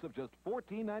price of just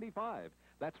 $14.95.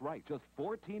 That's right, just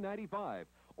 $14.95.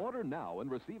 Order now and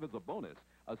receive as a bonus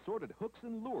assorted hooks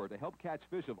and lure to help catch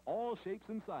fish of all shapes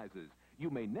and sizes.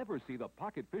 You may never see the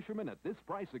Pocket Fisherman at this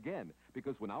price again,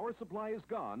 because when our supply is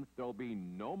gone, there'll be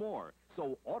no more.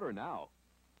 So order now.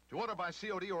 To order by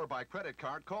COD or by credit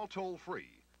card, call toll-free.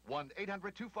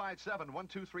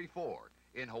 1-800-257-1234.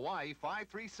 In Hawaii,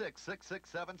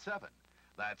 536-6677.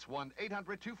 That's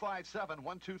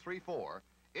 1-800-257-1234.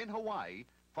 In Hawaii,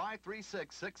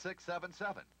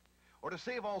 536-6677. Or to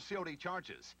save all COD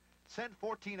charges, send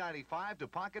 $14.95 to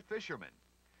Pocket Fisherman.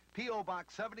 P.O.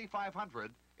 Box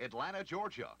 7500, Atlanta,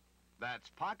 Georgia. That's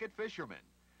Pocket Fisherman.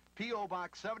 P.O.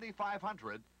 Box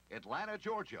 7500, Atlanta,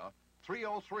 Georgia,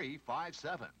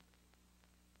 30357.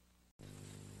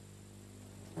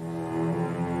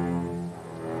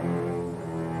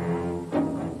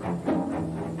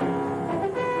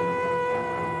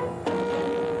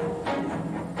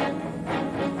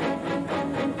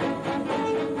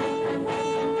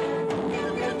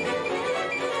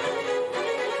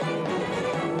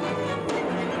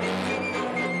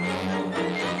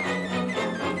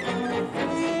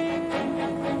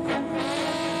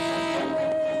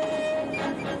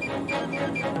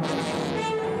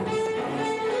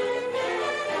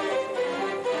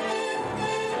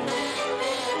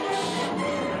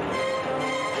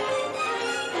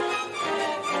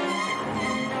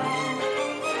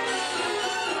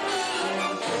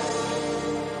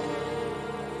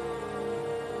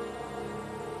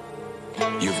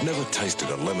 You've never tasted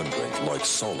a lemon drink like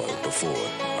Solo before,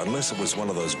 unless it was one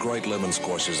of those great lemon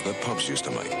squashes that pubs used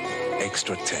to make.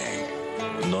 Extra tang,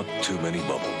 not too many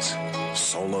bubbles.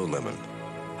 Solo Lemon,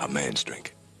 a man's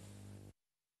drink.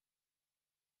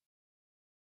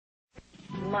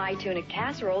 My tuna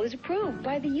casserole is approved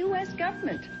by the U.S.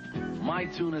 government. My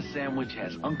tuna sandwich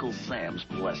has Uncle Sam's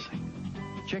blessing.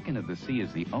 Chicken of the Sea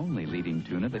is the only leading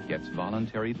tuna that gets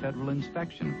voluntary federal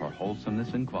inspection for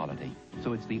wholesomeness and quality.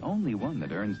 So it's the only one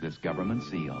that earns this government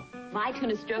seal. My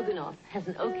tuna stroganoff has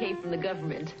an okay from the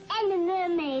government. And the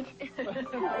mermaid.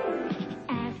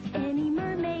 Ask any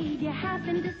mermaid you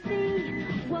happen to see.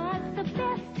 What's the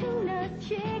best tuna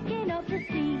chicken of the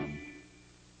sea?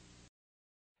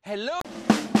 Hello?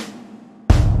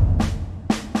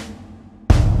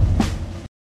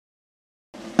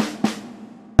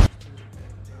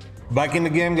 Back in the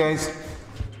game, guys.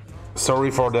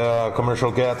 Sorry for the commercial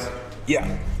cut. Yeah.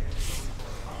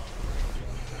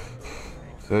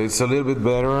 So it's a little bit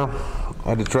better. I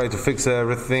had to try to fix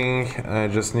everything. I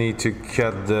just need to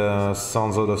cut the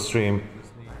sounds out of stream.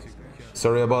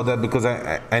 Sorry about that, because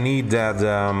I need that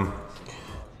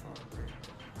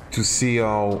to see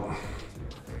how...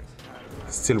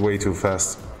 Still way too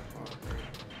fast.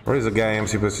 Where is the guy I'm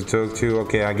supposed to talk to?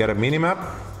 Okay, I got a minimap.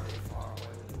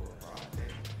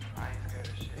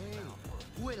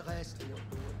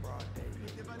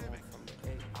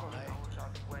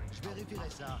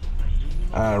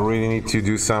 I really need to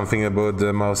do something about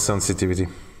the mouse sensitivity.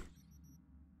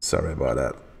 Sorry about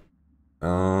that.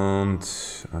 And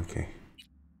okay.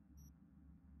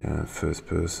 First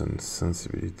person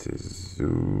sensitivity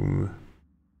zoom.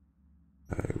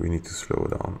 We need to slow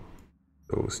down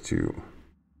those two.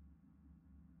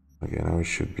 Okay, now it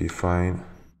should be fine.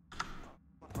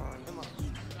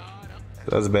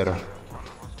 That's better.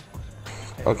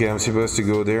 Okay, I'm supposed to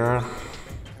go there.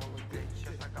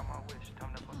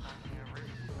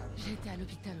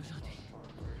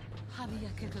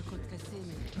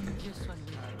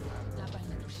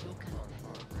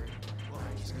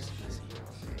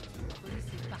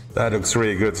 That looks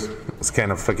really good. It's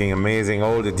kind of fucking amazing,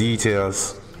 all the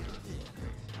details.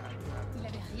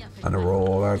 On a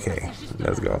roll, okay.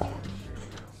 Let's go.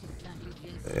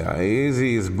 Yeah,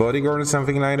 easy is bodyguard or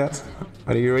something like that?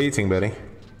 What are you eating, buddy?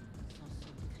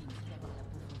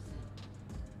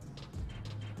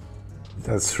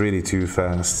 That's really too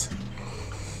fast.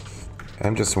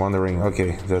 I'm just wondering,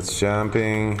 okay, that's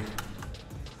jumping.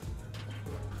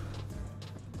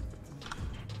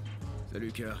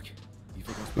 Salut Kirk.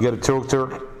 You got a talk,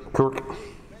 Kirk.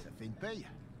 Ça fait une paye.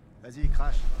 Vas-y,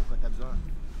 crash. De quoi t'as besoin?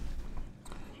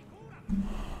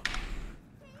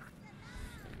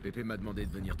 Pépé m'a demandé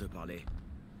de venir te parler.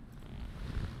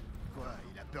 Quoi?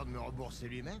 Il a peur de me rembourser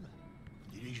lui-même?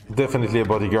 Definitely a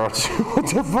bodyguard. What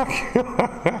the fuck?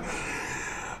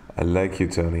 I like you,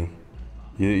 Tony.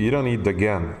 You don't need the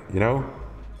gun, you know?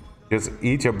 Just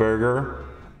eat your burger,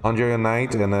 enjoy your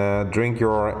night, and drink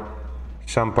your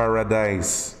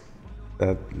champaradise.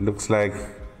 That looks like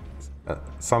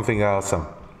something awesome.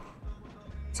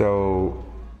 So,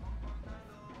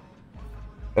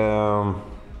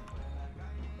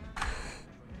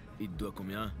 Il te doit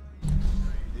combien?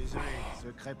 Désolé,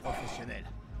 secret professionnel.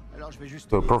 Alors je vais juste.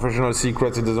 So professional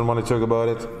secrets, he doesn't want to talk about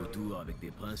it. Retour avec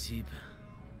des principes.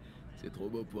 C'est trop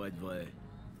beau pour être vrai.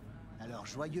 Alors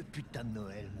joyeux putain de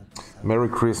Noël, mon poussin. Merry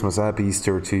Christmas, Happy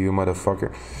Easter to you,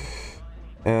 motherfucker.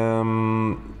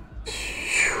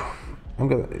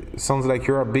 Sounds like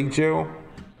you're a Big Joe.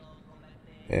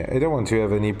 I don't want to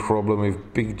have any problem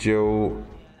with Big Joe.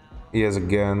 He has a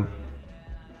gun.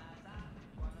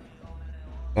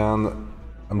 And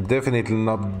I'm definitely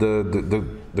not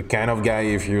the kind of guy,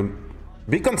 if you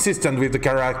be consistent with the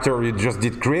character you just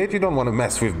did create, you don't want to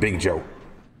mess with Big Joe.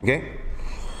 Okay?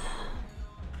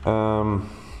 I'm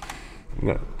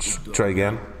gonna try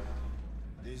again.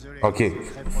 Okay,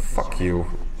 fuck you.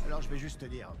 Alors je vais juste te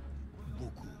dire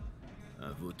beaucoup.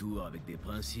 Un vautour avec des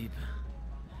principes.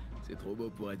 C'est trop beau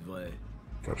pour être vrai.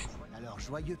 Gosh. Alors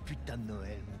joyeux putain de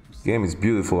Noël, mon poussin. Game is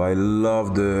beautiful. I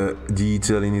love the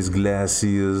detail in his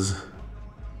glasses.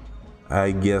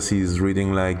 I guess he's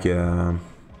reading like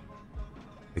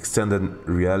extended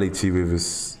reality with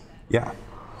his. Yeah.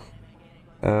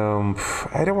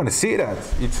 I don't want to say that.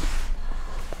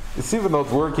 It's even not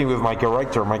working with my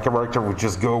character. My character would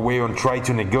just go away and try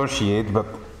to negotiate, but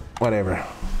whatever.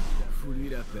 Fous-lui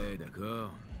la paix,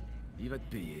 d'accord? Il va te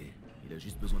payer. Il a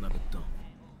juste besoin d'un peu de temps.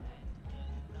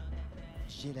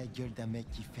 J'ai la gueule d'un mec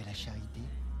qui fait la charité.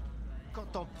 Quand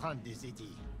t'empruntes des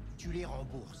édits, tu les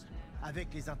rembourses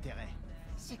avec les intérêts.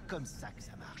 C'est comme ça que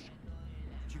ça marche.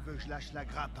 Tu veux que je lâche la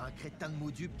grappe à un crétin de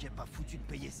Moudub qui est pas foutu de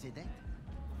payer ses dettes?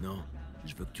 Non,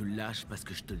 je veux que tu le lâches parce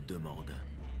que je te le demande.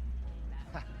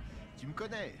 Tu me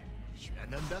connais, je suis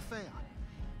un homme d'affaires.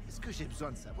 Ce que j'ai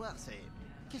besoin de savoir, c'est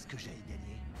qu'est-ce que j'ai à y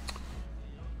gagner?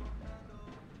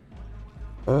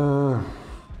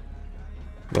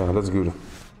 Yeah, that's good.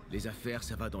 Les affaires,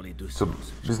 ça va dans les deux So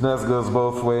sens. business goes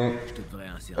both ways, Je te devrais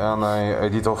un service. and I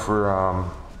did offer a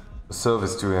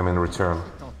service to him in return.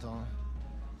 T'entends?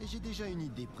 Et j'ai déjà une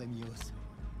idée, Premios.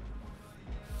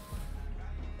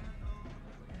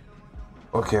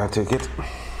 Okay, I'll take it.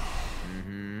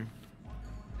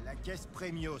 La caisse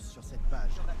Premios sur cette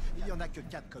page. Il y en a que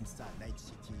 4 comme ça, Night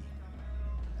City.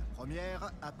 La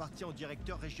première appartient au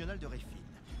directeur régional de Redfield.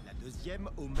 La deuxième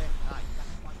au maire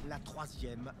Hyde. La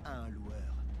troisième à un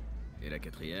loueur. Et la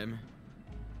quatrième?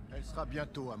 Elle sera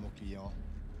bientôt à mon client.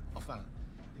 Enfin,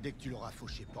 dès que tu l'auras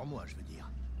fauché pour moi, je veux dire.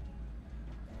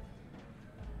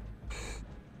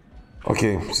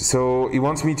 Okay, so he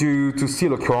wants me to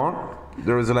steal a car.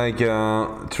 There is like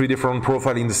 3 different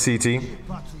profiles in the city.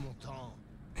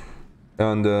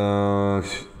 And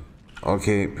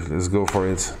okay, let's go for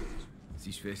it.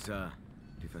 Si je fais ça,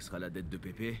 tu effaceras la dette de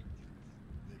Pépé?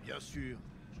 Mais bien sûr,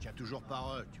 je tiens toujours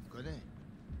parole, tu me connais.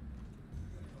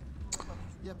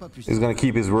 Y a pas plus. He's gonna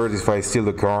keep his word if I steal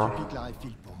the car. Tu piques la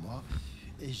Redfield pour moi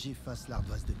et j'efface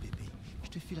l'ardoise de Pépé. Je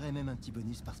te filerai même un petit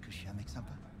bonus parce que je suis un mec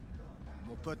sympa.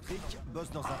 Mon pote Rick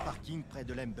bosse dans un parking près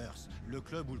de l'Embers, le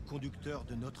club où le conducteur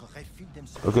de notre Redfield aime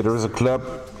se... Okay, there is a club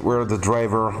where the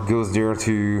driver goes there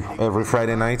to every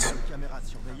Friday night. Les caméras de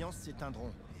surveillance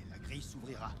s'éteindront et la grille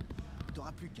s'ouvrira.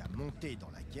 T'auras plus qu'à monter dans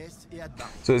la caisse et à te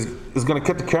barrer. So he's gonna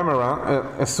cut the camera.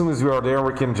 As soon as we are there,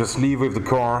 we can just leave with the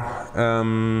car.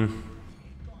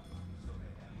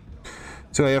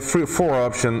 So I have 4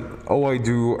 options. All I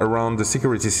do around the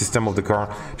security system of the car.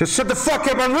 Just shut the fuck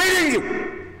up, I'm reading you!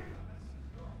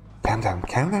 Calm down,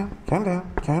 calm down, calm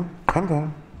down, calm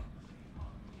down.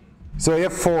 So I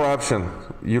have 4 options.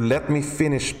 You let me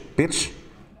finish, bitch.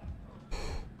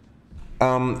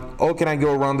 How can I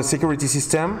go around the security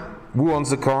system? Who owns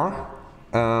the car?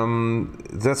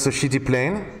 That's a shitty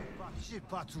plane. J'ai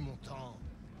pas tout mon temps.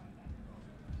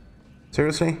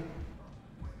 Seriously?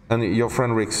 And your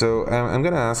friend Rick, so I'm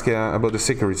gonna ask about the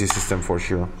security system for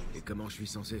sure. Et comment je suis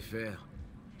censé faire?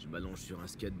 Je m'allonge sur un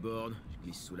skateboard, je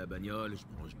glisse sous la bagnole, je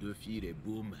branche 2 fils et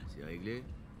boum, c'est réglé?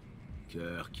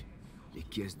 Kirk, les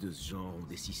caisses de ce genre ont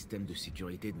des systèmes de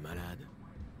sécurité de malade.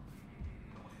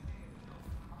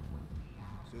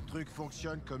 Ce truc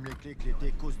fonctionne comme les clés que les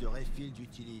techos de Rayfield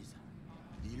utilisent.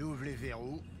 Il ouvre les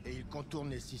verrous et il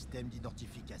contourne les systèmes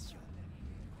d'identification.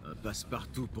 Un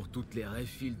passe-partout pour toutes les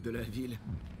Rayfield de la ville?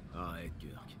 Arrête,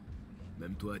 Kirk.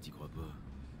 Même toi, t'y crois pas.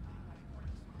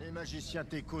 Les magiciens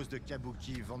techos de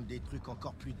Kabuki vendent des trucs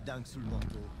encore plus dingues sous le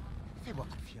manteau. Fais-moi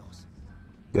confiance.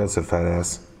 That's a fat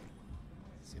ass.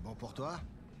 C'est bon pour toi?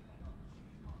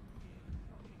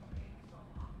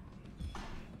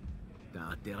 T'as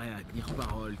intérêt à tenir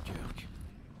parole, Kirk.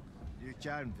 Du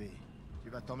calme, V. Tu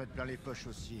vas t'en mettre plein les poches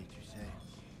aussi, tu sais.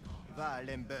 Va à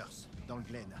Lembers, dans le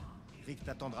Glen. Rick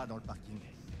t'attendra dans le parking.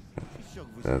 Je suis sûr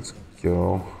que vous Let's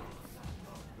go.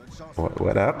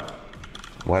 What up?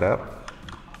 What up?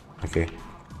 Okay.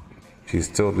 She's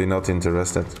totally not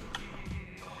interested.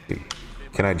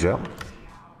 Can I jump?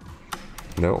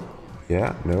 No.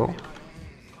 Yeah, no.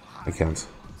 I can't.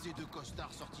 Ces deux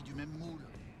costards sortis du même moule.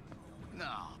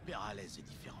 Non, Peralez est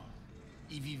différent.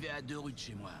 Il vivait à 2 rues de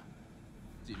chez moi.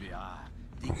 Tu verras,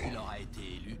 dès qu'il aura été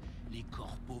élu, les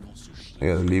corpos vont se chier. I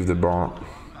gotta leave the barn.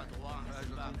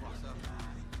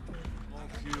 Mon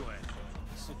cul, ouais.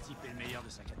 Ce type est le meilleur de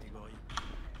sa catégorie.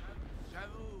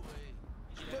 J'avoue, oui.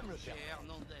 Tu peux me le faire.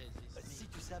 Si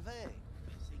tu savais.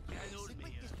 C'est pas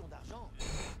une question d'argent.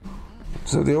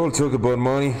 So they all talk about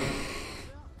money.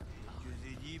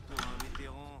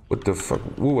 What the fuck?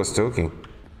 Who was talking?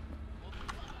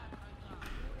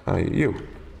 You.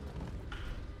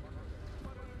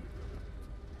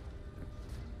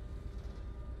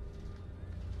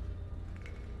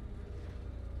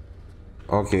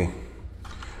 Okay.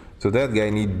 So that guy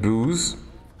needs booze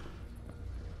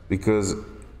because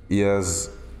he has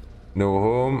no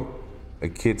home, a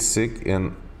kid sick,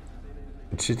 and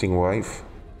a cheating wife.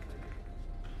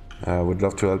 I would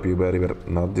love to help you, buddy, but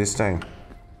not this time.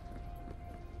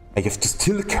 I have to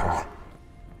steal the car.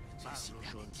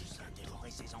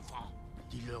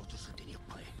 Dis-leur de se tenir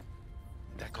prêt.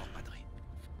 D'accord, Padre.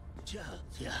 Tiens,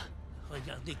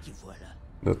 regardez qui voilà.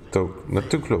 Not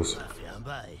too close. Ça fait un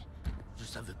bail. Je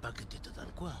savais pas que t'étais dans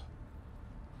le coin.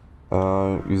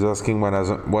 He's asking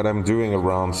what I'm doing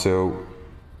around, so...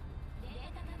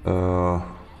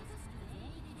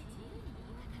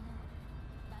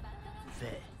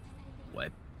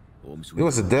 There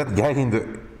was a dead guy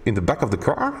in the back of the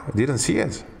car? I didn't see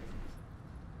it.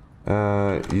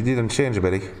 You didn't change,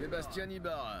 buddy. Sébastien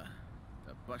Ibarra,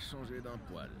 t'as pas changé d'un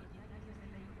poil.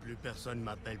 Plus personne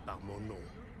m'appelle par mon nom.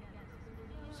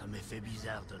 Ça m'est fait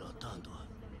bizarre de l'entendre.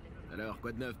 Alors,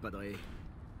 quoi de neuf, Padre?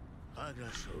 Pas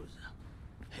grand-chose.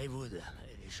 Haywood,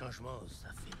 les changements, ça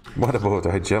fait... What about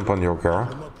I jump on your car?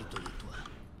 Parle-moi plutôt de toi.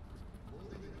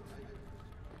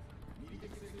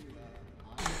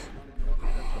 Je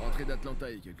suis rentré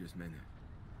d'Atlanta il y a quelques semaines.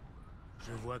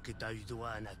 Je vois que t'as eu droit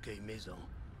à un accueil maison.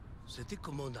 C'était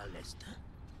comment dans l'Est, hein?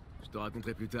 Je te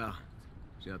raconterai plus tard.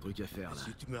 J'ai un truc à faire, là.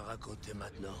 Si tu me racontais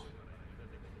maintenant,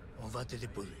 on va te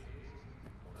déposer.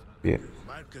 Yeah.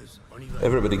 Marcus, on y va.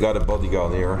 Everybody got a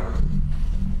bodyguard here.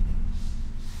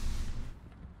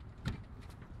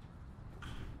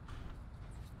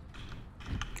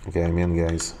 Okay, I'm in,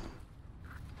 guys.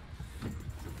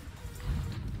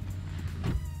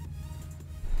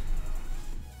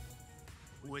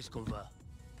 Où est-ce qu'on va?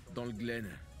 Dans le Glen.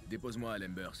 Dépose-moi à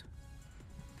Lembers.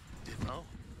 Devant?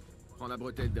 Prends la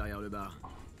bretelle derrière le bar.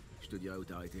 Je te dirai où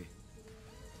t'arrêter.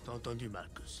 T'as entendu,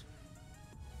 Marcus?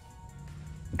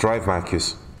 Drive,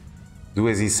 Marcus. Do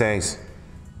as he says.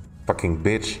 Fucking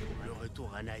bitch. Le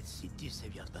retour à Night City s'est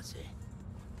bien passé.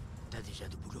 T'as déjà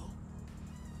du boulot.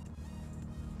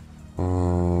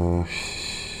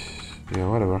 Yeah,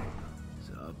 whatever.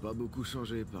 Ça a pas beaucoup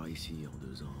changé par ici en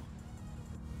 2 ans.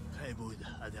 Haywood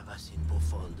a des racines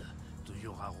profondes,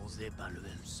 toujours arrosées par le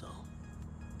même sang.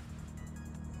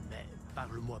 Mais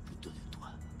parle-moi plutôt de toi.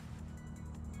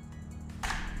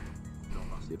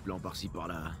 Des plans par-ci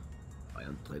par-là. Rien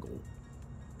de très gros.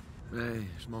 Ouais,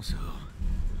 je m'en sors.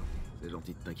 C'est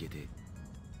gentil de t'inquiéter.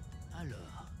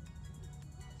 Alors,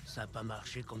 ça a pas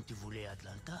marché comme tu voulais à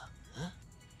Atlanta, hein?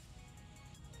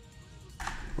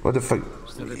 What the fuck?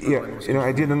 Yeah, you know,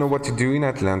 I didn't know what to do in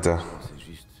Atlanta. C'est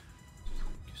juste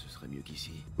que ce serait mieux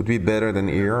qu'ici. Would be better than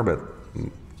here, but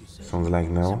sounds like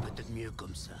no. Peut-être mieux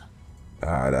comme ça.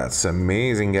 Ah, that's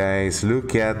amazing, guys.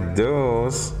 Look at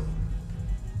those.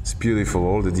 It's beautiful,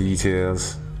 all the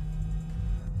details.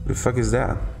 What the fuck is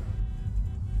that?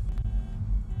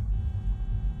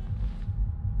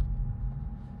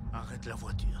 Arrête la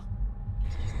voiture.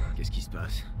 Qu'est-ce qui se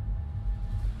passe?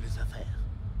 Les affaires.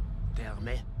 T'es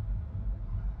armé?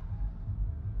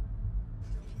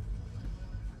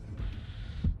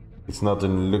 It's not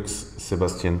in Lux,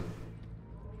 Sebastian.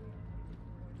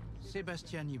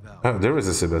 Sébastien Ibarra. Ah, there is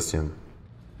a Sebastian.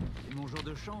 C'est mon jour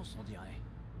de chance, on dirait.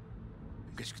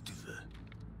 Qu'est-ce que tu veux?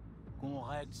 Qu'on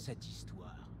règle cette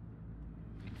histoire.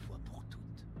 Une fois pour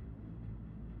toutes.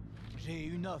 J'ai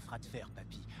une offre à te faire,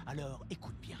 papy. Alors,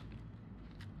 écoute bien.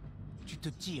 Tu te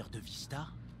tires de Vista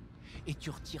et tu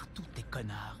retires tous tes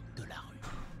connards de la rue.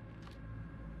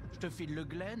 Je te file le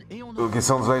Glen et on... Okay,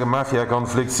 sounds like a mafia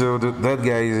conflict. So that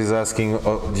guy is asking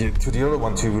to the other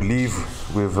one to leave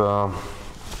with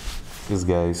these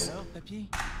guys. Alors, papy,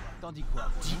 t'en dis quoi?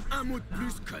 Dis un mot de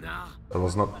plus, connard.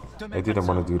 I didn't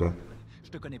want to do that. Je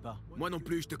te connais pas. Moi non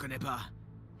plus, je te connais pas.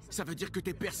 Ça veut dire que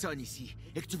t'es personne ici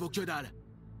et que tu vaux que dalle.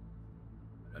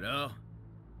 Alors?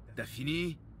 T'as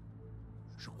fini?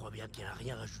 Je crois bien qu'il n'y a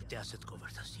rien à ajouter à cette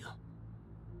conversation.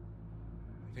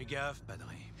 Fais gaffe,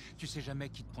 padré. Tu sais jamais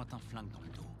qui te pointe un flingue dans le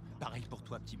dos. Pareil pour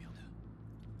toi, petit merdeux.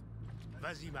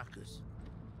 Vas-y, Marcus.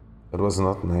 That was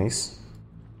not nice.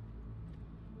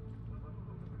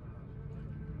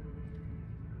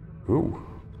 Ooh.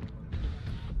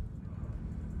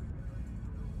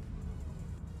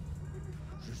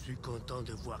 Je suis content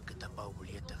de voir que t'as pas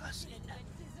oublié tes racines.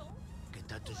 Que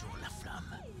t'as toujours la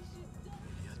flamme.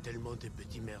 Il y a tellement de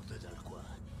petits merdeux dans le coin.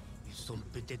 Ils sont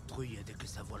peut-être trouillés dès que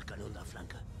ça voit le canon d'un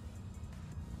flingue.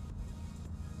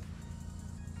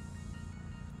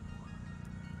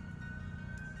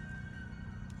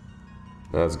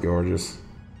 That's gorgeous.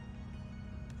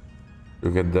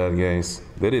 Look at that, guys.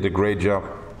 They did a great job.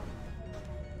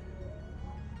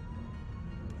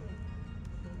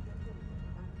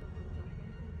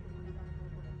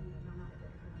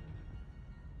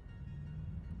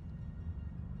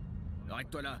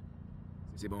 Arrête-toi là.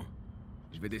 C'est bon.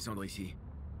 Je vais descendre ici.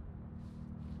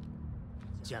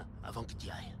 Tiens, avant que tu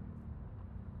y ailles.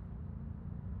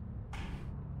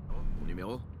 Mon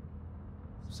numéro?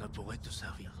 Ça pourrait te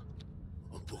servir.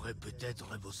 On pourrait peut-être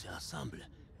rebosser ensemble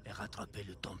et rattraper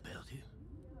le temps perdu.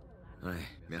 Ouais,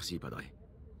 merci, padré.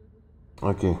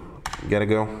 Ok, gotta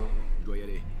go. Je dois y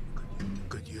aller.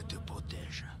 Que Dieu te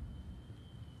protège.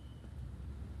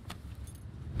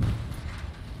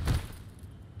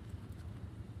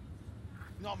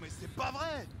 Non mais c'est pas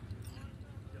vrai!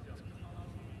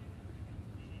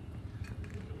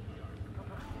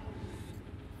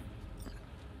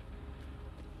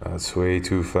 That's way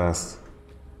too fast.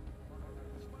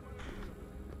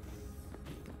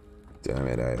 Damn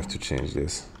it, I have to change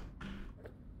this.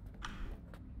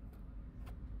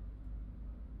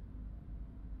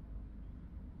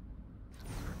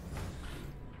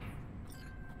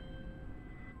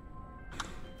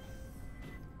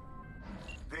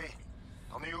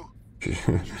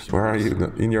 Where are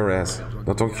you? In your ass.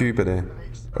 Dans ton cul, pédé.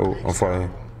 Oh, enfoiré.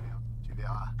 Tu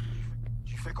verras.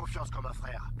 Tu fais confiance comme un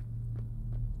frère.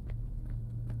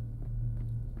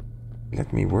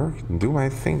 Let me work and do my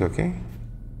thing, okay?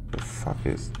 The fuck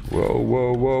is... Whoa,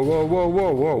 whoa, whoa, whoa, whoa,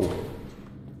 whoa, whoa!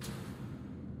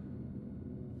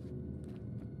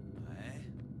 Ouais.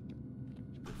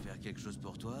 Je peux faire quelque chose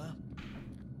pour toi?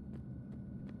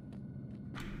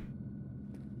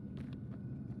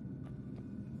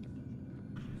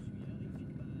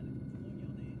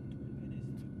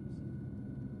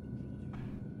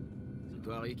 C'est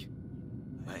toi, Rick?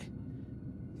 Ouais.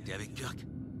 T'es avec Kirk?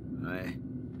 Ouais.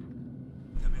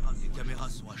 Les caméras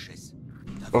sont HS.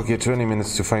 Okay, 20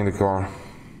 minutes to find the car.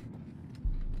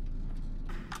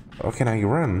 How can I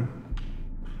run?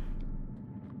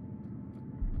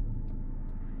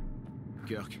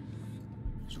 Kirk,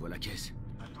 je vois la caisse.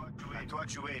 À toi de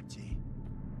jouer, petit.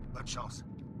 Bonne chance.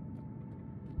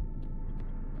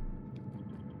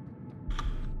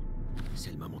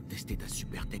 C'est le moment de tester ta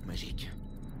super tech magique.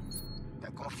 Ta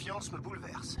confiance me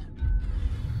bouleverse.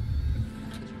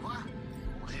 Tu vois,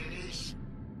 on est riche.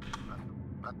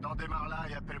 Maintenant démarre là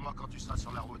et appelle-moi quand tu seras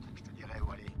sur la route. Je te dirai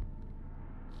où aller.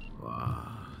 Waouh.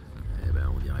 Eh ben,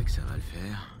 on dirait que ça va le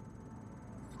faire.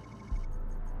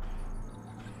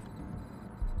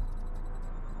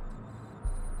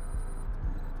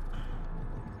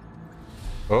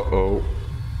 Oh oh.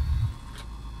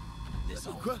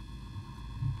 Descends. Quoi?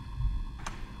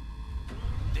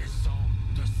 Descends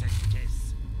de cette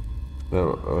caisse. That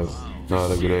was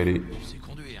not a good idea. Tu sais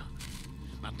conduire.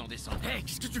 Maintenant descends. Hé,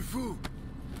 qu'est-ce que tu fous?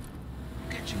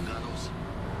 Que chingados.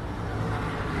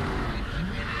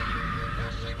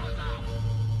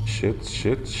 Shit,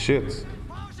 shit, shit.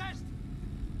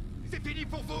 C'est fini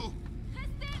pour vous.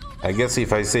 I guess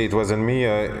if I say it wasn't me,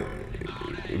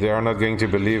 they are not going to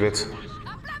believe it.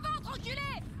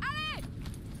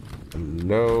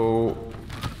 Hello.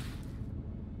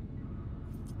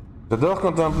 J'adore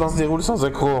quand un plan se déroule sans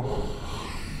accroc.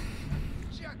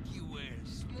 Jackie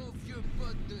Wells, mon vieux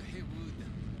pote de Haywood.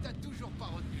 T'as toujours pas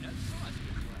retenu la leçon à ce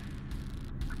que toi.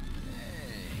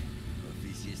 Hey,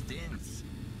 officier Stins.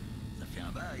 Ça fait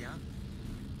un bail, hein?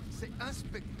 C'est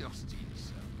inspecteur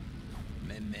Stins.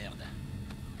 Mais merde.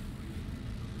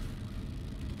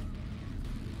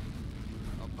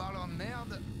 En parlant de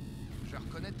merde, je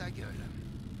reconnais ta gueule.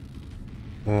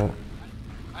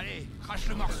 Allez, crache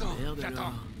le morceau,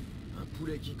 j'attends. Un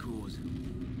poulet qui cause.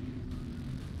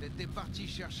 T'étais parti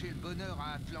chercher le bonheur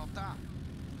à Atlanta.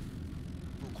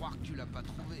 Faut croire que tu l'as pas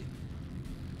trouvé.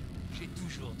 J'ai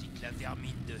toujours dit que la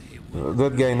vermine de Haywood...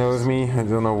 That guy knows me, I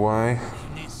don't know why.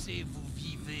 Vous naissez, vous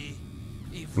vivez...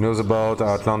 Et He knows about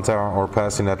Atlanta or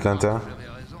past in Atlanta.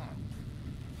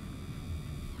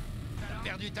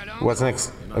 What's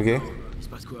next? Okay. Il se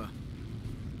passe quoi?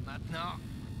 Maintenant,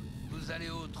 vous allez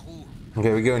au trou.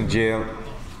 Okay, we go in jail.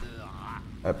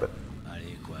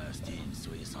 Allez quoi, Stine,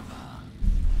 soyez sympa.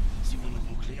 Si vous nous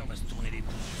bouclez, on va se tourner les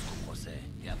pouces jusqu'au procès.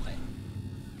 Et après?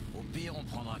 Au pire, on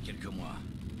prendra quelques mois.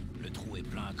 Le trou est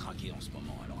plein à craquer en ce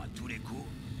moment, alors à tous les coups...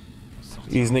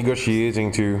 He's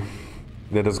negotiating to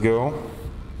let us go.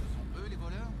 Eux, les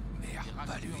voleurs? Merde,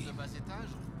 pas lui. De bas étage?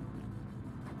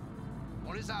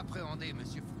 On les a appréhendés,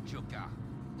 monsieur Fujioka.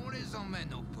 On les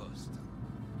emmène au poste.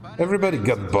 Everybody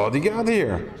got bodyguard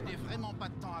here.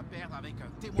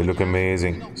 You look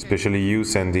amazing, especially you,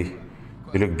 Sandy.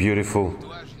 You look beautiful.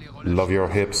 Love your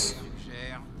hips.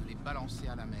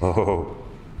 Oh.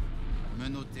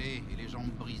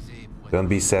 Don't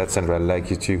be sad, Sandra. I like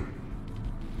you too.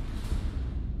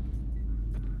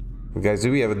 Guys,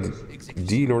 do we have a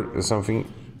deal or something?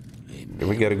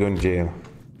 We gotta go in jail.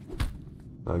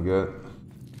 Not good.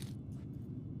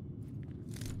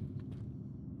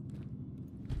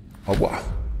 Oh wow,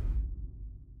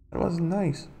 that was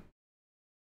nice.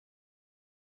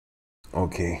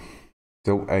 Okay,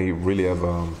 so I really have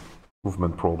a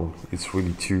movement problem. It's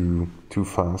really too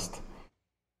fast.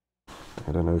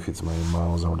 I don't know if it's my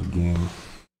mouse or the game,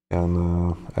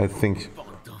 and I think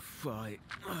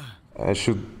I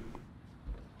should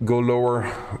go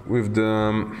lower with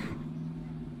the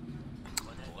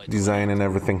design and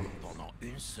everything. Pendant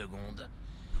une seconde,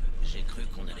 j'ai cru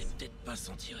qu'on allait peut-être pas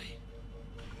s'en tirer.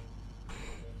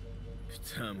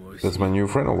 Putain, moi aussi. That's my new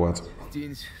friend or what?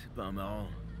 Stins, c'est pas un marrant.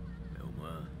 Mais au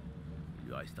moins, il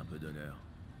lui reste un peu d'honneur.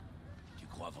 Tu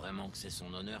crois vraiment que c'est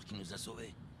son honneur qui nous a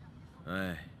sauvés?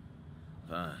 Ouais.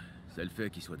 Enfin, c'est le fait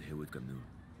qu'il soit de Haywood comme nous.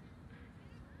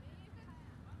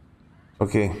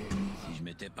 Ok. Si je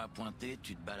m'étais pas pointé,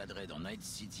 tu te baladerais dans Night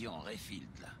City en Rayfield,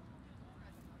 là.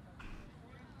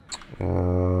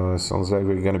 Sounds like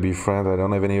we're gonna be friends. I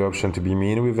don't have any option to be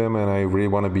mean with him, and I really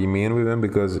want to be mean with him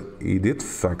because he did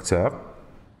fucked up.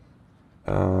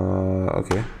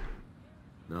 Okay.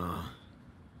 Non,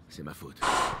 c'est ma faute.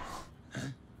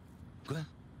 Hein? Quoi?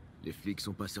 Les flics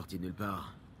sont pas sortis de nulle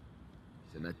part.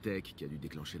 C'est ma tech qui a dû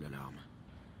déclencher l'alarme.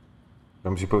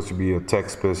 I'm supposed to be a tech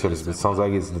specialist, but it sounds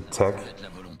like it's the tech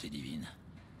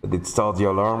that did start the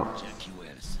alarm.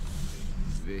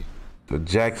 So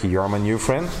Jackie, you're my new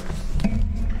friend?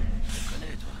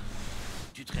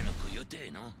 Tu traînes au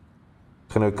coyote, non?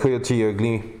 Traîne au coyote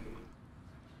ugly.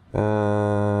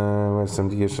 Ouais, ça me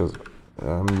dit quelque chose.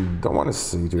 Don't want to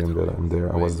say to him that I'm there.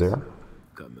 I was there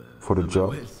for the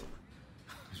job.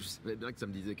 Je savais bien que ça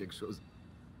me disait quelque chose.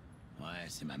 Ouais,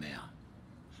 c'est ma mère.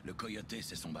 Le coyote,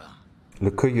 c'est son bar.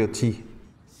 Le coyote.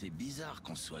 C'est bizarre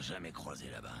qu'on se soit jamais croisés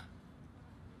là-bas.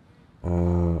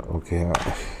 Okay.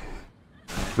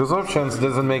 Those options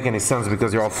doesn't make any sense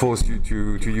because you're forced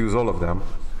to use all of them.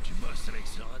 Tu bosses avec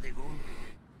ce rat d'égo?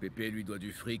 Pépé lui doit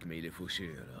du fric, mais il est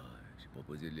fauché, alors j'ai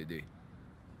proposé de l'aider.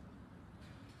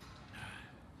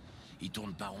 Il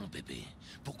tourne pas rond, Pépé.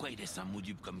 Pourquoi il laisse un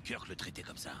moudube comme Kirk le traiter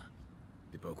comme ça?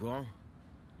 T'es pas au courant?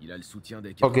 Il a le soutien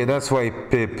des... Okay, that's why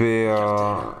Pepe...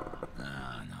 Non.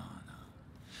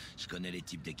 Je connais les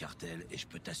types des cartels et je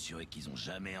peux t'assurer qu'ils ont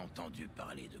jamais entendu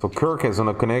parler de... So Kirk has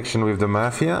a connection with the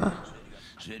mafia?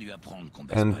 Je vais lui apprendre qu'on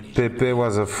baisse And pas les Pepe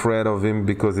was afraid of him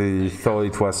because he thought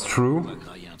it was true.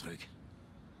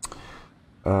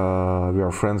 We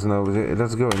are friends now.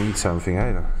 Let's go and eat something.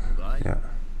 Yeah.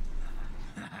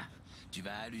 Tu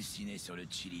vas halluciner sur le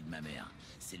chili de ma mère.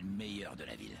 C'est le meilleur de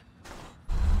la ville.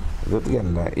 But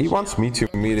again, he wants me to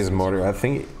meet his mother. I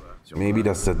think maybe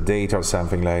that's a date or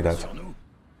something like that.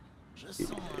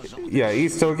 Yeah,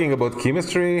 he's talking about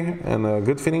chemistry and a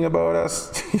good feeling about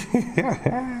us.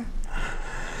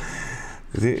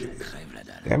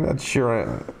 I'm not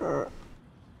sure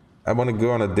I want to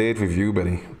go on a date with you,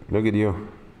 buddy. Look at you.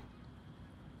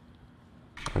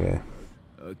 Okay.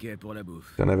 Ok pour la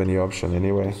bouffe. Don't have any option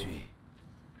anyway.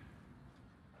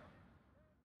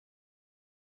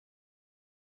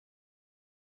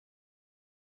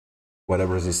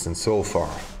 Whatever resistance so far.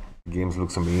 The game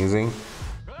looks amazing.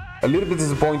 A little bit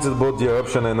disappointed about the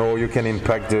option and how you can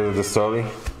impact the story.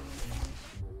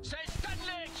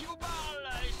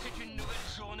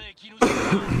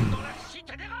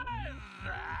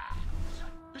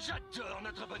 J'adore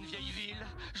notre bonne vieille ville.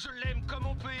 Je l'aime comme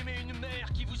on peut aimer une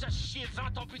mère qui vous a chié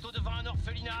 20 ans plus tôt devant un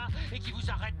orphelinat et qui vous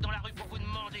arrête dans la rue pour vous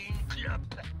demander une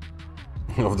clope.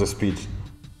 Of the speech.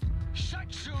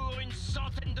 Chaque jour, une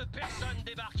centaine de personnes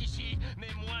débarquent ici, mais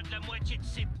moins de la moitié de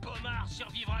ces bombards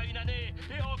survivra une année.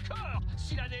 Et encore,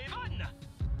 si l'année est bonne.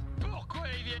 Pourquoi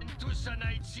ils viennent tous à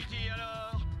Night City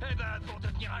alors? Eh ben, pour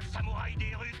devenir un samouraï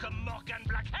des rues comme Morgan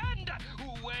Blackhand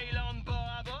ou Wayland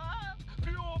Bora Bora.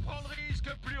 Plus on prend de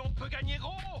risques, plus on peut gagner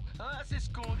gros. Ah, c'est ce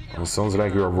qu'on dit. It sounds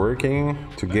like you're working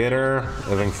together,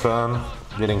 having fun,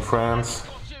 getting friends.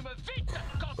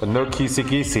 But no kissy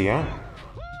kissy, hein?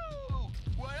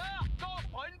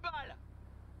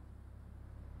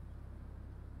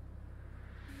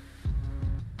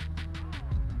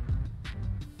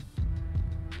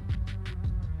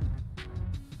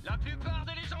 La plupart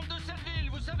des légendes de cette ville,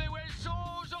 vous savez où elles sont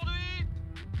aujourd'hui?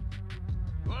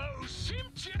 Au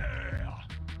cimetière!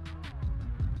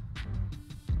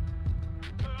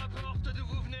 Peu importe d'où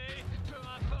vous venez, peu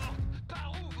importe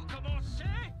par où vous commencez,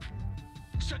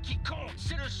 ce qui compte,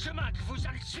 c'est le chemin que vous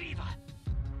allez suivre.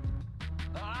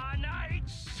 À Night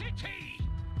City!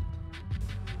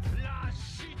 La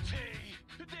cité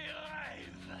des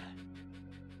rêves!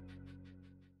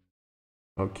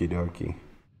 Okie dokie.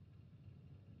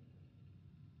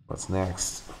 What's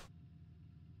next?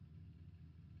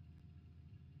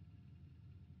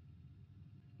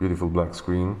 Beautiful black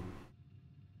screen.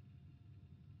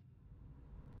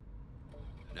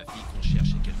 La fille qu'on cherche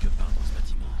est quelque part dans ce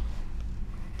bâtiment.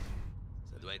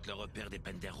 Ça doit être le repère des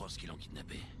Penteros qui l'ont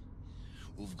kidnappé.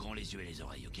 Ouvre grand les yeux et les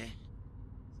oreilles, ok?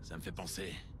 Ça me fait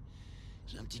penser.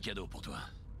 J'ai un petit cadeau pour toi.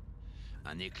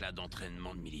 Un éclat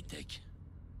d'entraînement de Militech.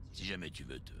 Si jamais tu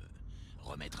veux te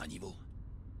remettre à niveau.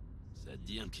 Ça te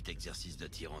dit un petit exercice de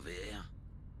tir en VR?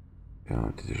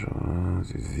 Yeah,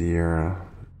 VR.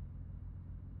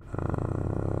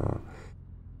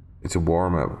 It's a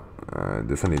warm-up.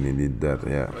 Definitely need that,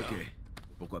 yeah. Ok,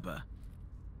 pourquoi pas.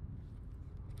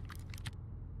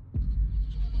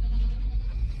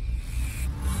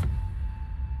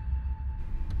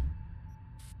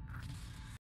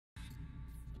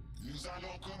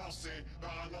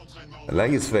 I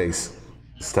like his face,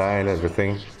 style,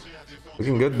 everything.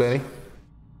 Looking good, Benny.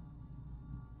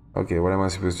 Okay, what am I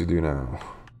supposed to do now?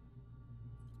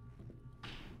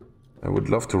 I would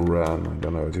love to run. I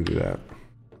don't know how to do that.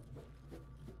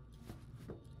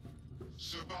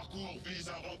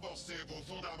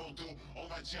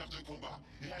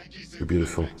 You're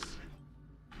beautiful.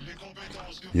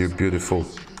 You're beautiful.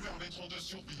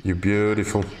 You're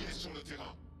beautiful.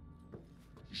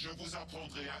 Je vous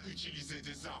apprendrai à utiliser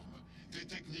des armes, des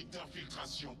techniques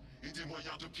d'infiltration et des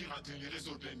moyens de pirater les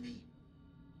réseaux de l'ennemi.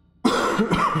 En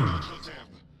d'autres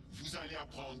termes, vous allez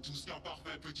apprendre tout ce qu'un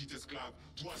parfait petit esclave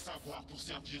doit savoir pour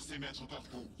servir ses maîtres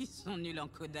corporaux. Ils sont nuls en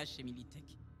codage chez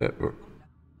Militech.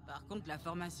 Par contre, la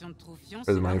formation de Troufion,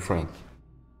 c'est my friend.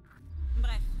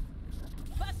 Bref.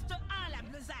 Poste 1, la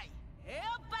bleusaille. Et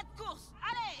hop, pas de course.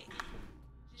 Allez!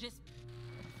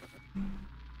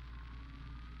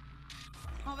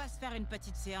 On va se faire une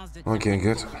petite séance de... Okay,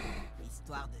 good.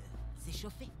 Histoire de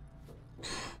s'échauffer.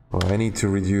 Well, I need to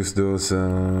reduce those...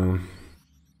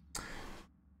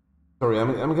 Sorry,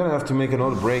 I'm gonna have to make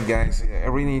another break, guys. I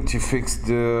really need to fix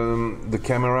the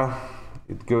camera.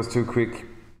 It goes too quick.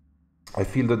 I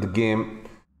feel that the game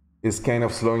is kind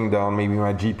of slowing down. Maybe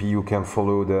my GPU can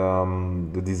follow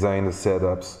the design, the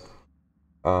setups.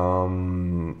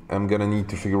 I'm gonna need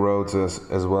to figure out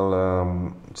as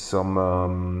well some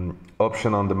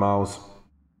option on the mouse,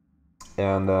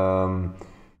 and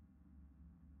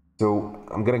so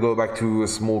I'm gonna go back to a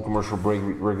small commercial break.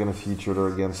 We're gonna see each other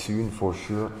again soon for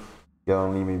sure. Got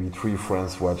only maybe 3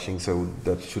 friends watching, so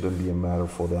that shouldn't be a matter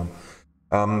for them.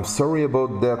 Sorry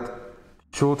about that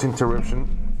short interruption,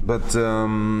 but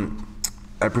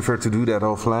I prefer to do that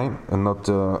offline and not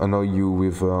annoy you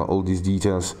with all these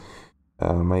details.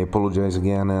 I apologize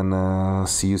again, and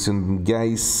see you soon,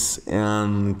 guys,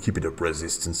 and keep it up,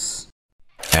 resistance.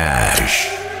 Ash,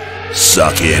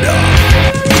 suck it up.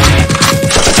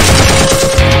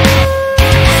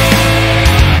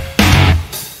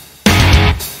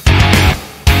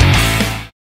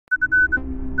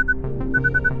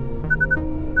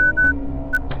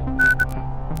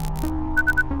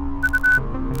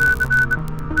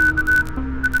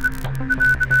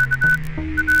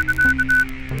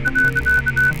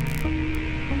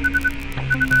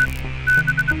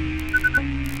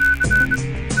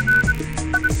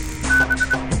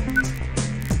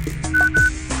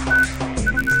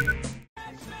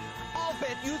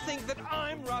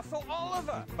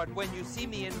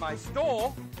 my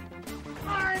store,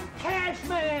 I'm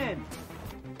Cashman!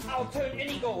 I'll turn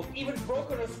any gold, even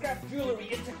broken or scrap jewelry,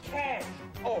 into cash.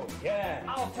 oh yeah.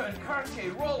 I'll turn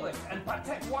Cartier, Rolex, and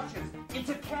Patek watches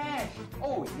into cash.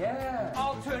 Oh yeah.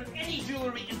 I'll turn any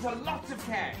jewelry into lots of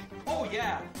cash. Oh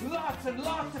yeah. Lots and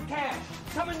lots of cash.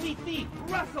 Come and meet me,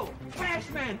 Russell,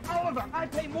 Cashman, Oliver. I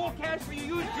pay more cash for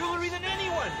your used jewelry than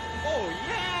anyone. Oh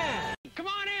yeah. Come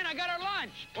on in, I got our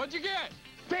lunch. What'd you get?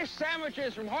 Fish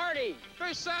sandwiches from Hardee's.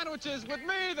 Fish sandwiches with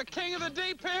me, the king of the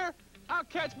deep here? I'll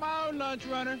catch my own lunch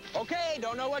runner. Okay,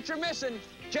 don't know what you're missing.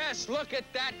 Just look at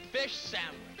that fish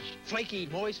sandwich. Flaky,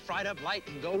 moist, fried up, light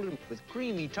and golden with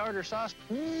creamy tartar sauce.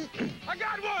 I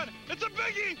got one! It's a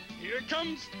biggie! Here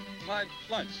comes my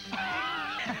lunch.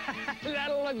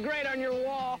 That'll look great on your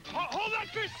wall. Hold that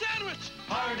fish sandwich!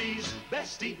 Hardee's,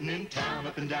 best eating in town,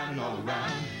 up and down and all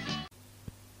around.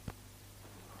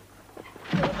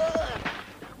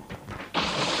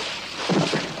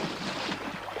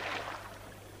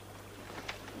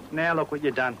 Now look what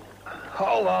you done.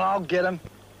 Hold on, I'll get him.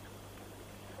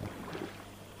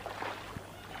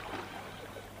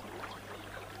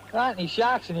 There aren't any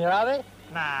sharks in here, are there?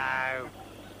 No.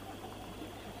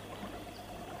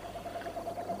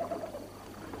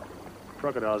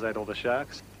 Crocodiles ate all the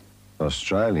sharks.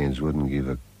 Australians wouldn't give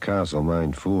a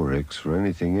Castlemaine 4X for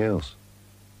anything else.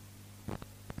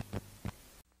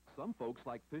 Some folks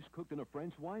like fish cooked in a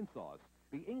French wine sauce.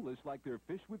 The English like their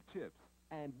fish with chips.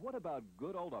 And what about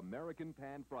good old American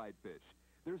pan-fried fish?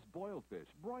 There's boiled fish,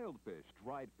 broiled fish,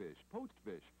 dried fish, poached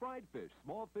fish, fried fish,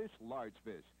 small fish, large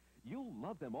fish. You'll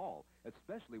love them all,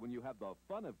 especially when you have the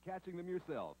fun of catching them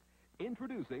yourself.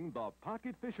 Introducing the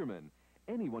Pocket Fisherman.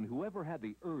 Anyone who ever had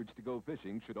the urge to go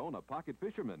fishing should own a Pocket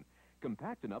Fisherman.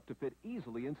 Compact enough to fit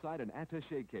easily inside an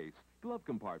attaché case, glove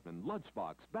compartment,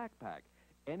 lunchbox, backpack.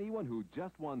 Anyone who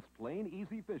just wants plain,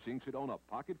 easy fishing should own a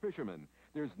Pocket Fisherman.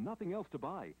 There's nothing else to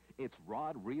buy. It's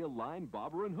rod, reel, line,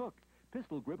 bobber, and hook.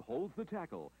 Pistol grip holds the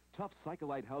tackle. Tough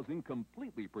Cyclite housing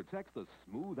completely protects the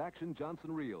smooth action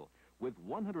Johnson reel. With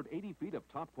 180 feet of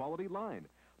top-quality line.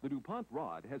 The DuPont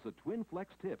rod has a twin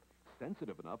flex tip,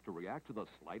 sensitive enough to react to the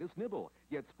slightest nibble,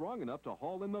 yet strong enough to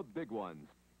haul in the big ones.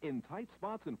 In tight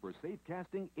spots and for safe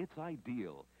casting, it's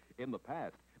ideal. In the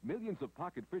past, millions of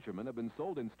Pocket Fishermen have been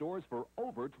sold in stores for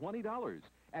over $20.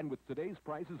 And with today's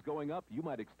prices going up, you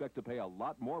might expect to pay a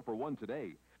lot more for one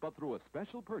today. But through a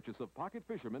special purchase of Pocket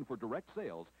Fisherman for direct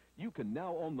sales, you can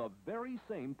now own the very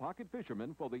same Pocket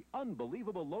Fisherman for the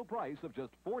unbelievable low price of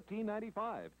just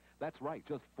 $14.95. That's right,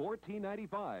 just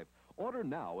 $14.95. Order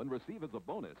now and receive as a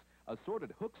bonus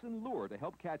assorted hooks and lure to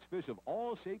help catch fish of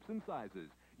all shapes and sizes.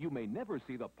 You may never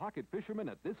see the Pocket Fisherman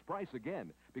at this price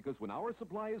again, because when our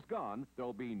supply is gone,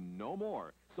 there'll be no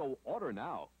more. So order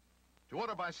now. To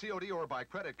order by COD or by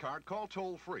credit card, call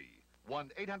toll-free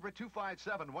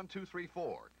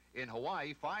 1-800-257-1234. In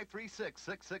Hawaii,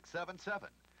 536-6677.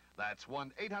 That's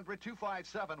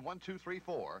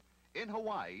 1-800-257-1234. In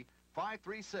Hawaii,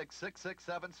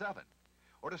 536-6677.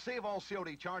 Or to save all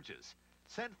COD charges,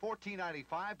 send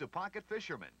 $14.95 to Pocket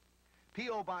Fisherman.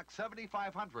 P.O. Box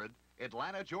 7500,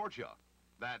 Atlanta, Georgia.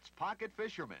 That's Pocket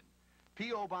Fisherman.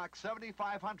 P.O. Box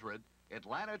 7500,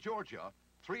 Atlanta, Georgia,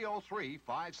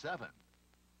 30357.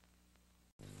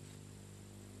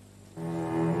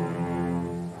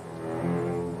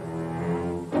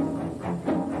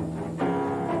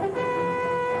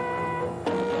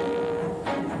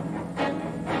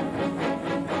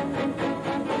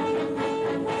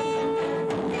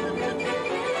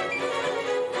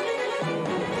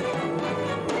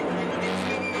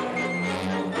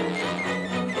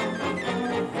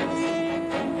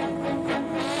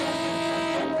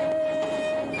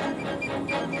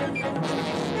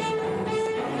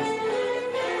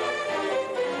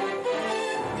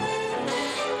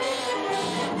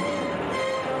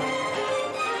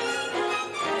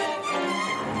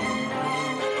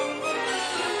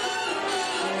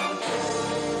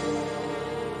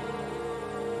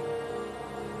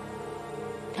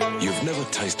 You've never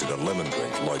tasted a lemon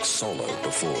drink like Solo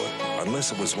before,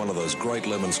 unless it was one of those great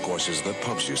lemon squashes that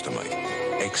pubs used to make.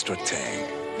 Extra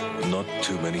tang, not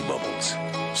too many bubbles.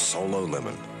 Solo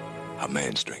Lemon, a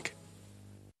man's drink.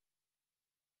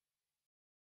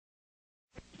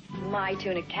 My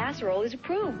tuna casserole is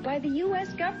approved by the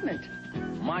U.S. government.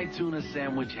 My tuna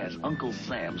sandwich has Uncle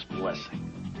Sam's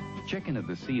blessing. Chicken of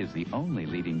the Sea is the only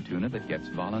leading tuna that gets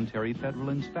voluntary federal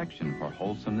inspection for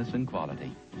wholesomeness and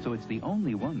quality. So it's the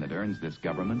only one that earns this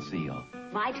government seal.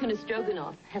 My tuna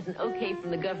stroganoff has an okay from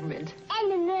the government.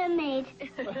 And the mermaid.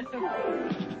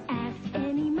 Ask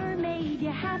any mermaid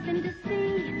you happen to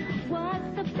see.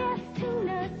 What's the best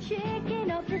tuna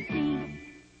chicken of the sea?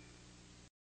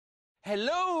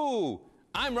 Hello!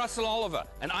 I'm Russell Oliver,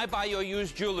 and I buy your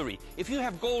used jewelry. If you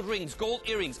have gold rings, gold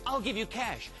earrings, I'll give you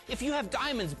cash. If you have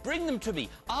diamonds, bring them to me.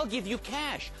 I'll give you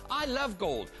cash. I love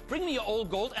gold. Bring me your old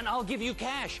gold, and I'll give you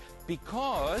cash.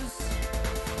 Because...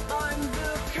 I'm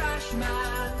the cash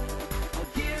man. I'll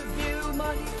give you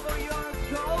money for your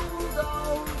gold,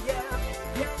 oh yeah.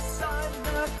 Yes, I'm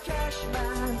the cash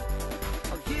man.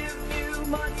 I'll give you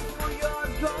money for your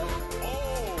gold.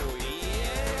 Oh,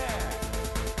 yeah!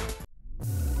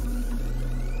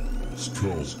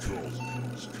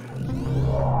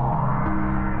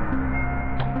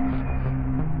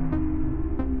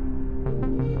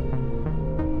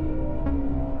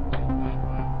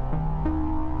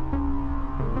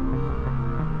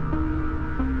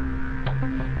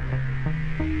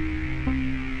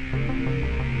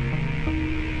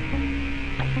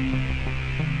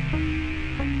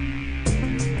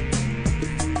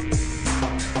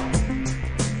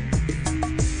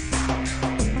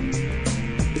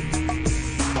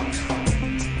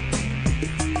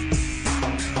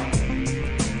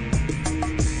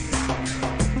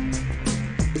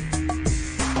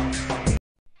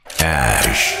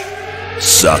 Ash,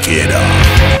 suck it up.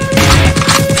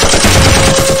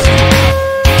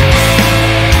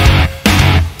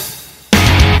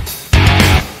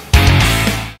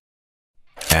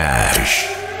 Ash,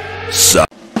 suck.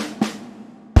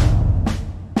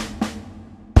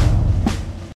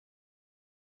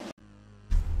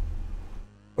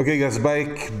 Okay guys,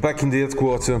 back in the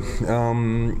headquarters.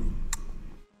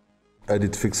 I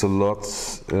did fix a lot.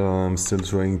 I'm still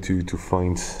trying to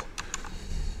find...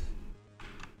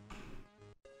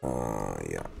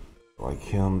 yeah, I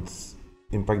can't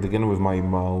impact again with my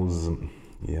mouse.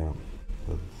 Yeah,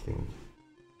 that thing.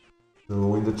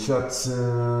 So in the chat,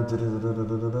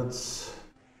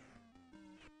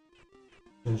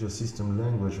 change your system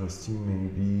language or Steam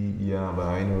maybe. Yeah, but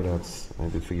I know that. I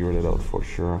did figure that out for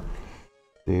sure,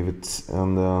 David.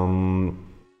 And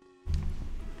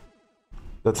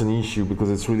that's an issue because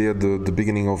it's really at the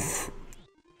beginning of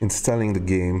installing the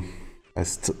game.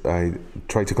 I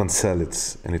tried to cancel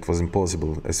it and it was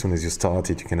impossible. As soon as you start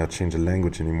it, you cannot change the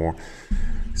language anymore.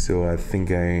 So I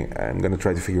think I'm gonna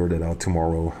try to figure that out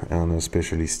tomorrow, and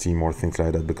especially Steam or things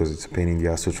like that, because it's a pain in the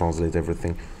ass to translate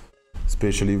everything.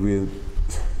 Especially with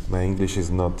my English is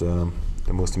not the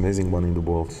most amazing one in the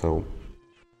world. So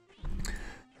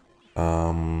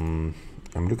I'm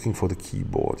looking for the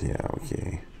keyboard. Yeah,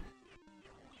 okay.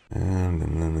 And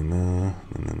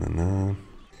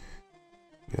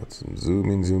got some zoom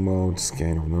in, zoom out,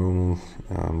 kind of normal.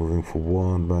 Moving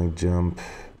forward by jump,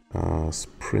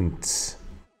 sprint.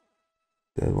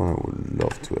 That one I would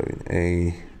love to have in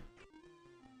A.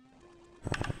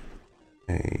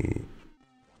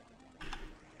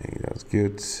 That's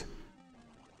good.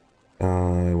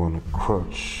 I want to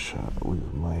crouch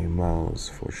with my mouse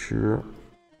for sure.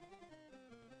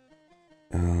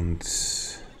 And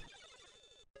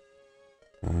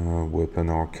weapon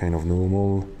are kind of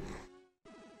normal.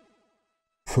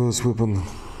 First weapon,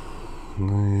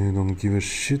 I don't give a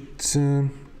shit.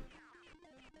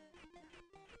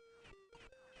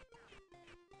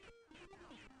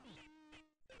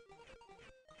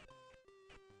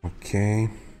 Okay.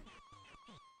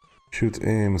 Shoot,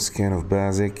 aim is kind of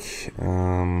basic.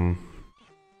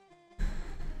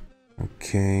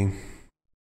 Okay.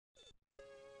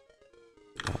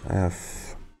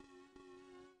 F.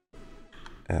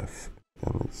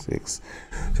 Damage 6.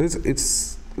 So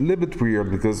it's a little bit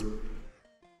weird because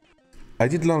I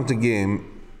did launch the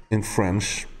game in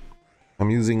French. I'm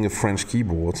using a French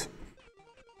keyboard.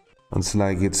 It's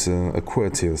like it's a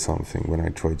QWERTY or something when I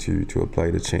try to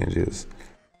apply the changes.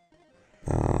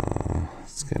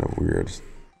 It's kind of weird.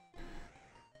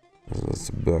 That's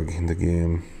a bug in the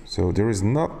game. So there is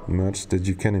not much that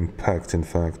you can impact, in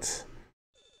fact.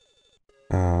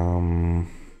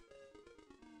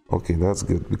 Okay, that's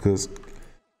good because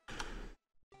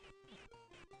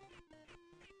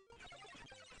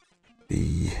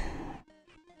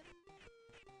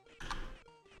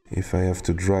if I have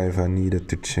to drive, I needed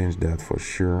to change that for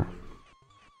sure.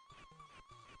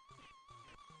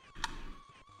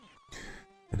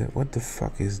 But what the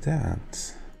fuck is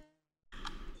that?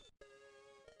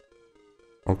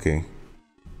 Okay.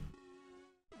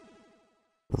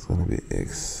 That's gonna be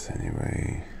X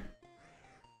anyway.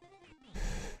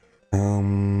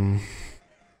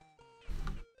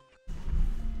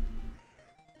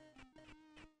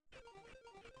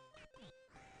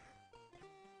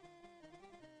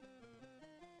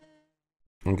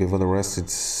 Okay, for the rest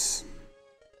it's...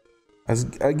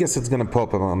 I guess it's gonna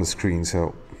pop up on the screen,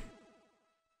 so...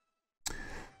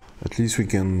 At least we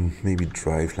can maybe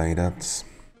drive like that.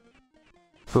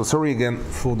 So sorry again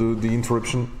for the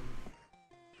interruption.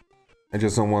 I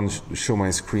just don't want to show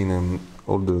my screen and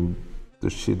all the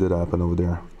shit that happened over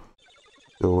there.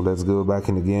 So let's go back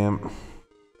in the game.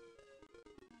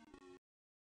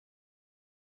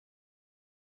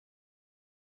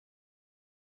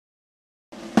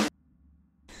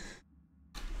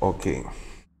 Okay,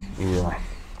 yeah.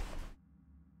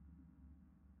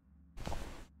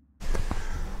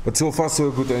 But so far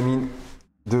so good. I mean,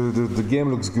 the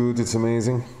game looks good. It's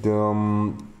amazing.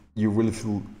 You really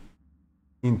feel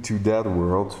into that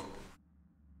world.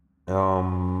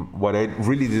 What I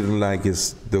really didn't like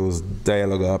is those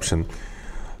dialogue option.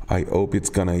 I hope it's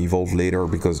gonna evolve later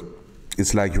because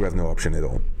it's like you have no option at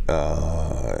all.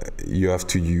 You have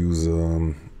to use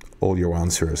all your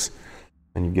answers,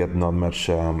 and you get not much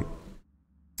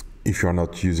if you're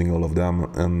not using all of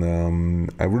them.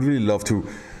 And I would really love to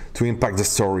impact the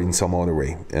story in some other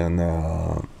way. And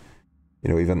you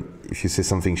know, even if you say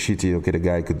something shitty, okay, the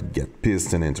guy could get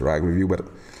pissed and interact with you. But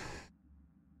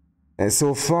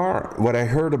so far, what I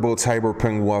heard about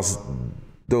Cyberpunk was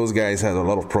those guys had a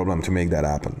lot of problem to make that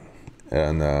happen.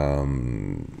 And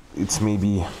it's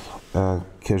maybe a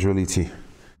casualty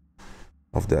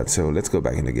of that. So let's go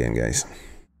back in the game, guys.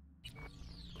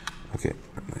 Okay,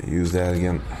 use that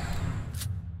again.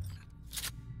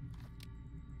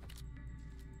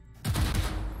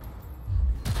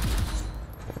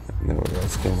 No,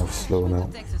 that's kind of slow now.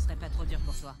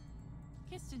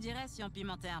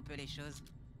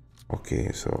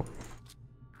 Okay, so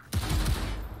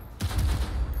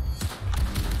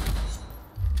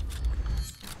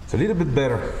it's a little bit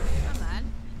better. Pas mal.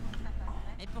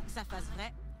 Et pour que ça fasse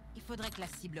vrai, il faudrait que la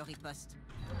cible riposte.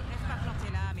 Laisse pas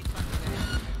planter là, mais toi.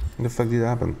 What the fuck did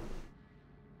happen?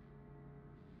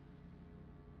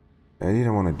 I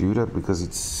didn't want to do that because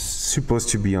it's supposed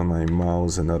to be on my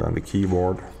mouse and not on the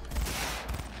keyboard.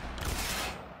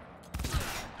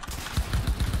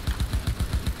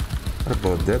 What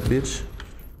about that bitch?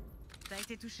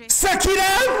 Suck it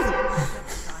up!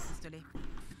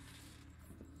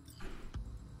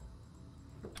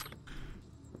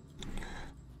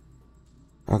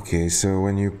 Okay, so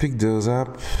when you pick those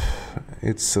up,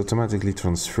 it's automatically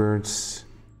transferred.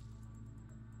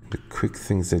 The quick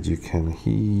things that you can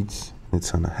hit,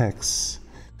 it's on a hex.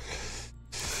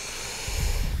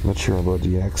 Not sure about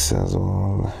the hex as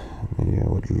well. Maybe I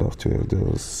would love to have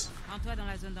those. Rends-toi dans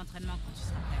la zone d'entraînement quand tu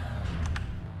seras prêt.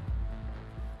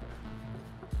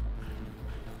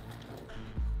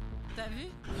 T'as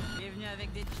vu? Il est venu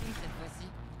avec des thunes cette fois-ci.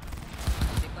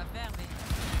 Tu sais quoi faire, mais...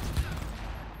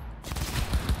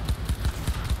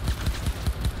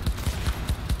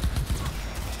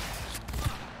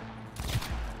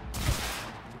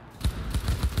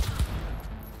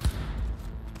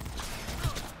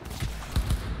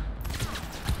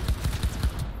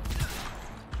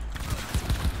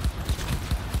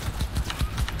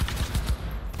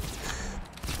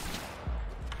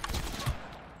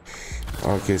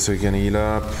 Okay, so you can heal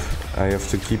up. I have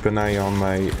to keep an eye on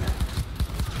my...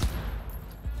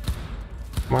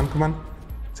 Come on, come on.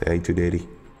 Say hi to Daddy.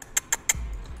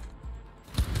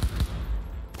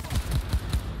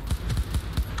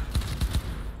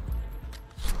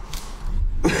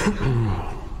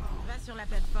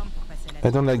 I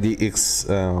don't like the X.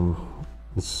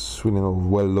 It's really not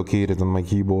well located on my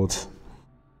keyboard.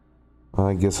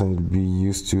 I guess I'll be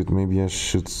used to it. Maybe I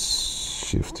should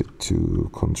shift it to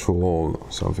control,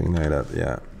 something like that.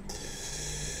 Yeah.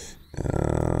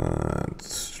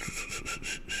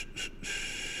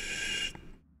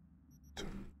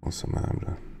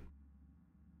 Awesome.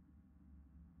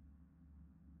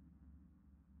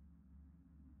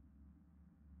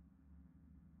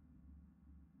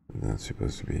 That's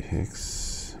supposed to be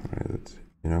Hex, right?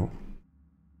 You know.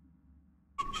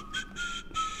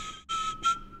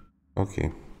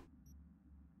 Okay.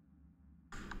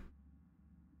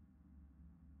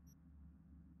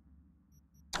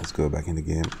 Let's go back in the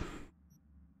game.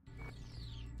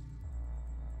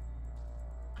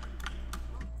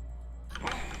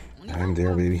 I'm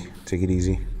there, baby. Take it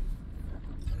easy.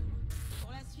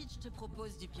 Pour la suite, je te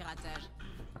propose du piratage.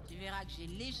 Tu verras que j'ai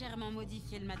légèrement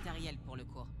modifié le matériel pour le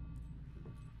cours.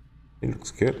 It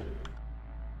looks good.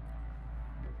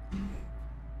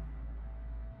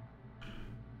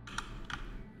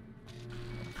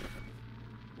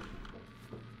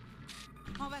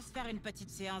 On va se faire une petite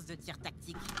séance de tir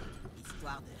tactique,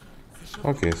 histoire de s'échauffer.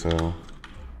 Okay, so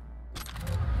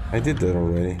I did that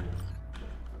already.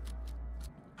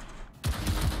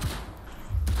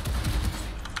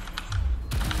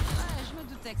 Ouais, je me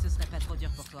doutais que ce serait pas trop dur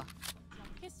pour toi.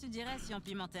 Qu'est-ce que tu dirais si on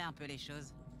pimentait un peu les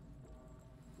choses?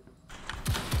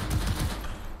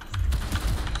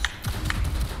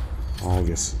 I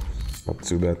guess not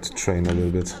too bad to train a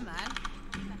little bit. Pas mal.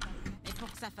 Et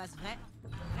pour que ça fasse vrai,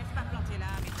 reste pas planté là,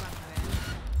 mets-toi couvert.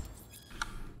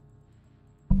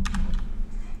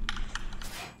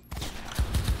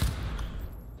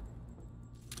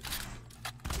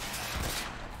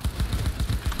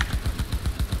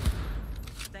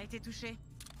 T'as été touché.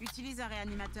 Utilise un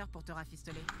réanimateur pour te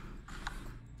rafistoler.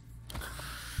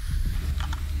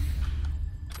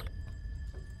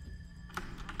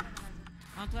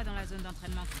 Rends-toi dans la zone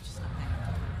d'entraînement quand tu seras prêt.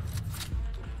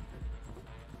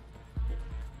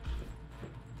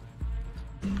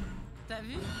 T'as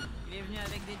vu? Il est venu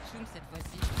avec des tchoums cette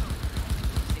fois-ci.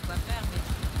 Tu sais quoi faire, mais...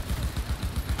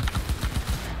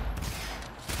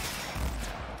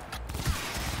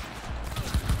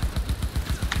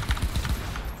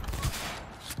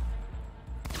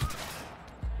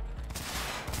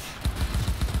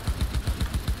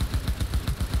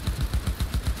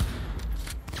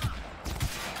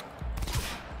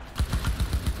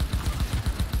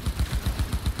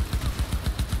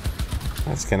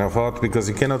 That's kind of hard because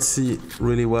you cannot see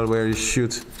really well where you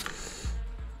shoot.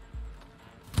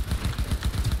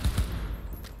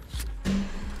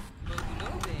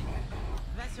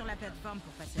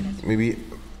 Maybe.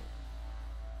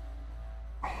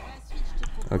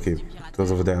 Okay, it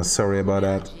was over there. Sorry about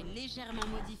that.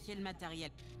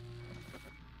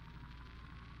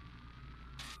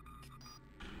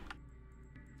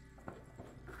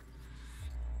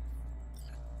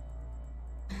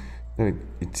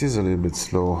 It is a little bit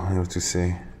slow, I have to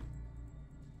say.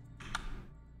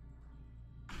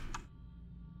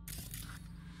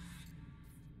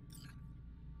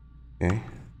 Okay.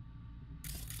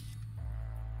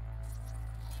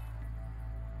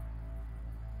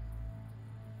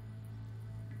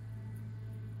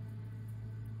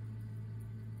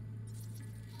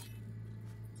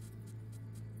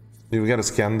 We gotta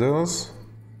scan those.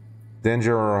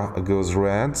 Danger goes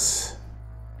red.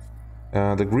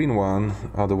 The green one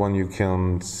are the one you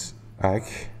can't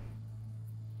hack.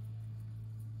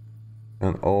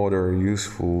 And other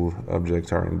useful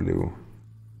objects are in blue.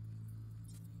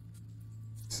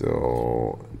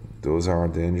 So those are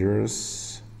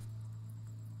dangerous.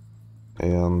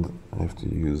 And I have to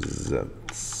use that.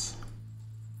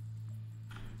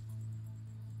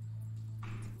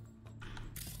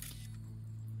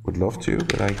 Would love to,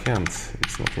 but I can't.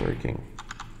 It's not working.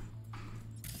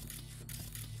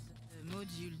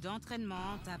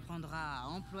 D'entraînement t'apprendra à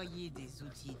employer des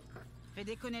outils. Fais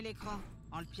déconner l'écran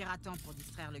en le piratant pour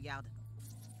distraire le garde.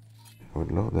 I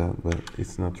would love that, but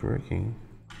it's not working.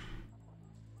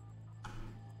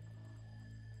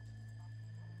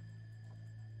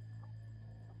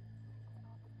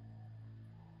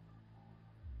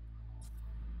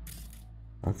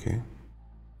 Okay.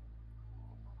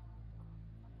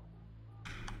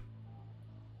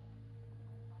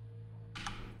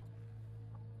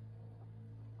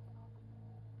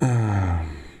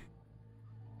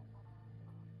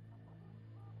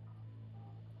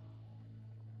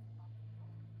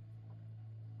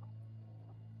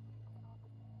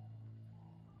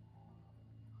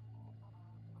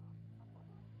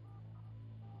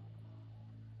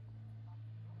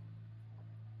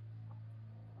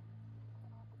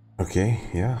 Okay,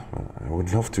 yeah, I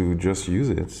would love to just use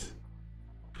it.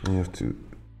 I have to...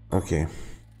 Okay.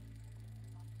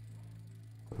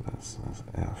 That's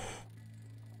F.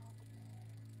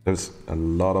 There's a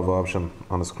lot of options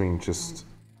on the screen just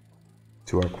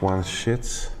to hack one shit.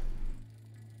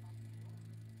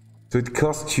 So it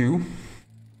costs you.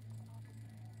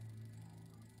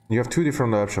 You have two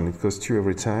different options. It costs you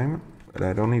every time, but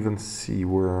I don't even see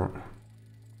where...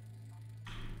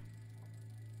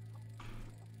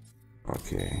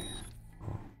 Okay.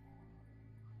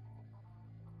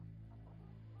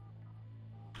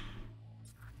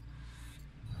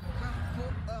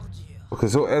 Okay,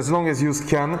 so as long as you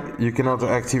scan, you cannot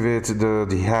activate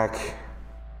the hack.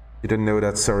 You didn't know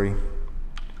that, sorry.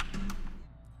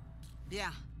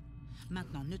 Bien.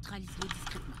 Maintenant, neutralise-le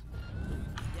discrètement.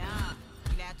 Bien,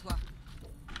 il est à toi.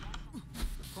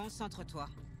 Concentre-toi.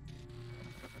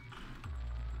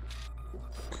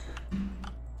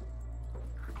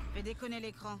 Fais déconner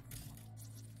l'écran.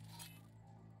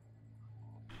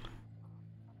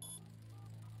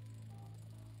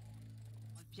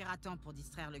 En piratant pour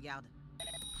distraire le garde.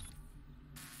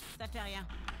 Ça fait rien.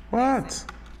 What?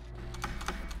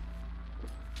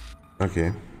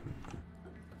 Ok.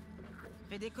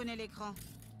 Fais déconner l'écran.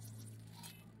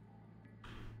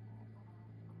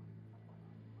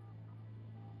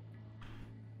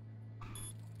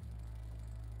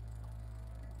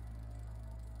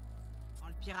 En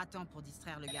le piratant pour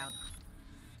distraire le garde.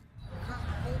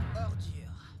 Corbeau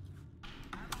ordure.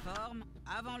 forme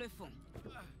avant le fond.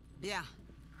 Bien.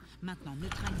 Maintenant,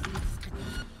 neutralisez-le discrètement.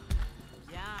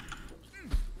 Bien.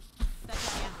 Ça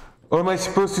fait rien. How am I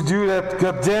supposed to do that?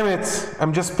 God damn it!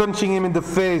 I'm just punching him in the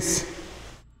face.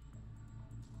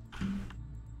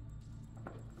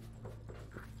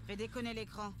 Fais déconner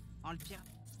l'écran en le pirate.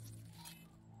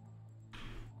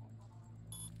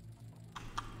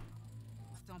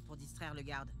 Temps pour distraire le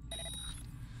garde.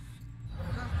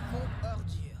 Corpo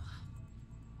ordure.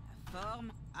 La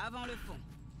forme avant le fond.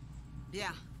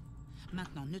 Bien.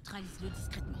 Maintenant, neutralise-le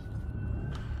discrètement.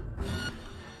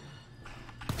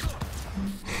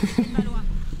 Pas loin.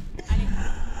 Allez,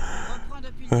 reprends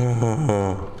depuis le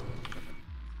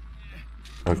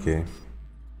début. Ok.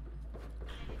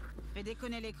 Fais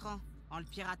déconner l'écran en le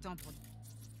piratant pour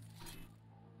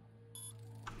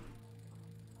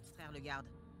distraire le garde.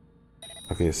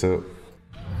 Okay, so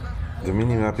the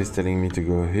minimap is telling me to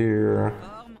go here.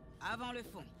 Forme avant le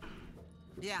fond.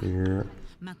 Bien. Here.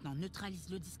 Maintenant,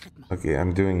 neutralise-le discrètement. Okay,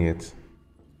 I'm doing it.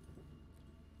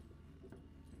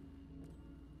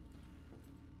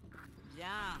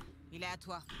 Bien. Il est à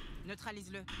toi.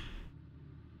 Neutralise-le.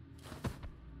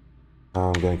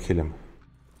 I'm gonna kill him.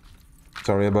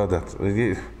 Sorry about that.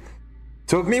 It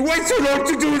took me way too long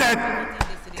to do that!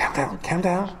 Calm down, calm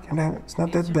down, calm down. It's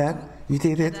not that bad. You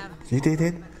did it. You did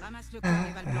it. Ramasse le corps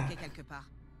et va le bloquer quelque part.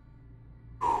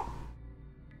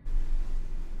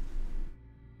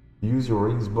 Use your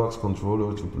Xbox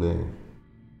controller to play.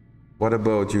 What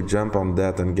about you jump on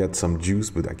that and get some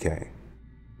juice, but okay.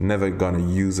 Never gonna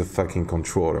use a fucking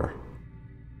controller.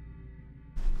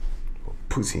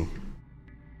 Pussy.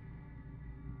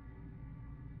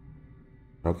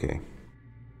 Okay.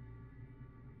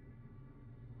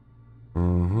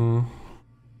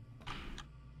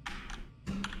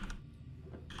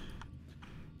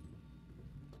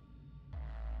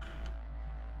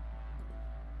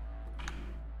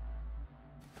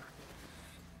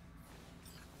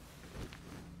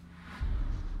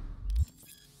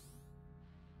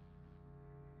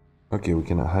 Okay, we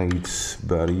can hide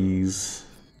bodies.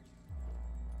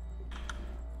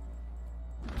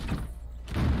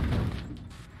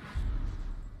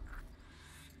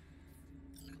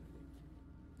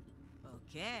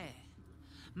 Ok.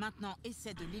 Maintenant,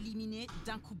 essaie de l'éliminer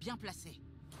d'un coup bien placé.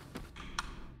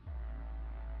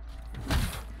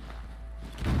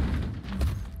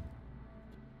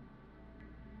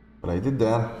 But I did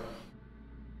that.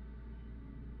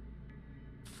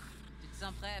 Tu te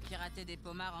sens prêt à pirater des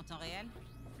pommards en temps réel?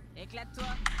 Éclate-toi.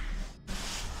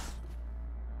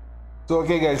 So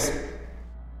okay guys,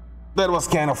 that was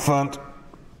kind of fun,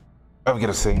 I've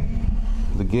gotta say.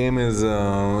 The game is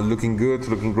looking good,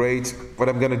 looking great. What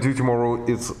I'm gonna do tomorrow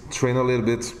is train a little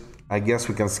bit. I guess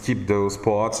we can skip those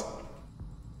parts.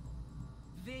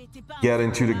 Get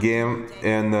into the game,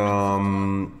 and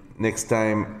next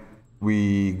time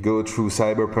we go through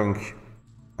Cyberpunk,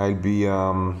 I'll be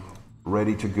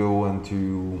ready to go and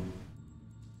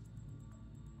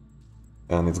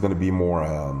it's gonna be more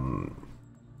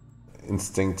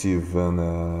instinctive and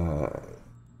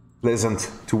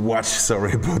pleasant to watch.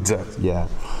 Sorry about that. Yeah.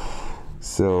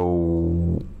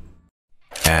 So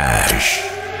Ash,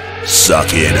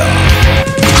 suck it up.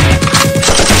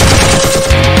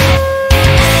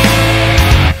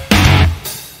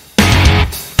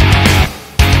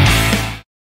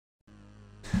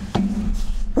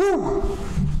 Woo!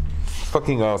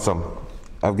 Fucking awesome.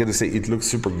 I've got to say it looks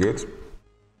super good.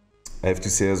 I have to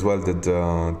say as well that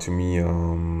to me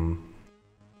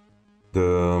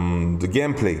the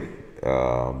gameplay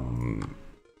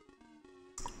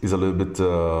is a little bit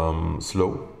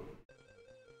slow,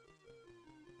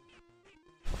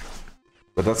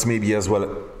 but that's maybe as well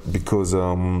because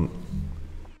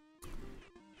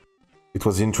it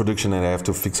was the introduction and I have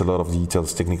to fix a lot of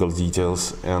details, technical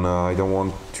details, and I don't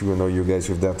want to annoy you guys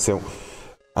with that, so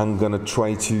I'm gonna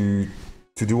try to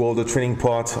do all the training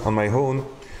part on my own.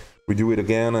 We do it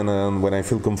again, and when I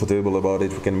feel comfortable about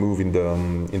it, we can move in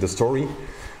the story.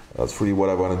 That's really what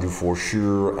I want to do for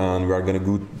sure, and we are gonna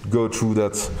go through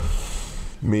that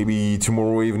maybe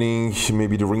tomorrow evening,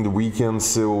 maybe during the weekend.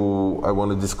 So I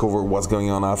want to discover what's going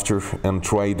on after and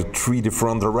try the 3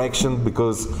 different directions,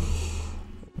 because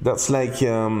that's like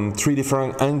 3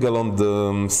 different angles on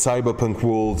the cyberpunk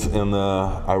world, and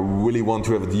I really want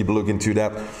to have a deep look into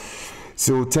that.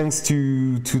 So thanks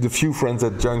to the few friends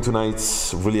that joined tonight,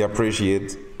 really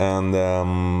appreciate, and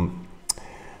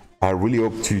I really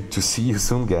hope to see you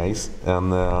soon, guys,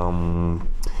 and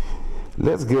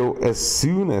let's go as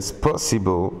soon as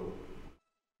possible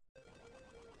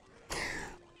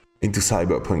into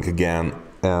Cyberpunk again,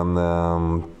 and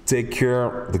Take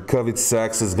care. The COVID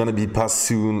sucks. It's gonna be past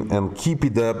soon. And keep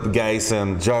it up, guys,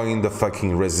 and join the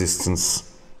fucking resistance.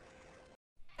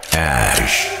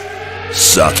 Ash,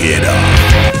 suck it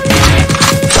up.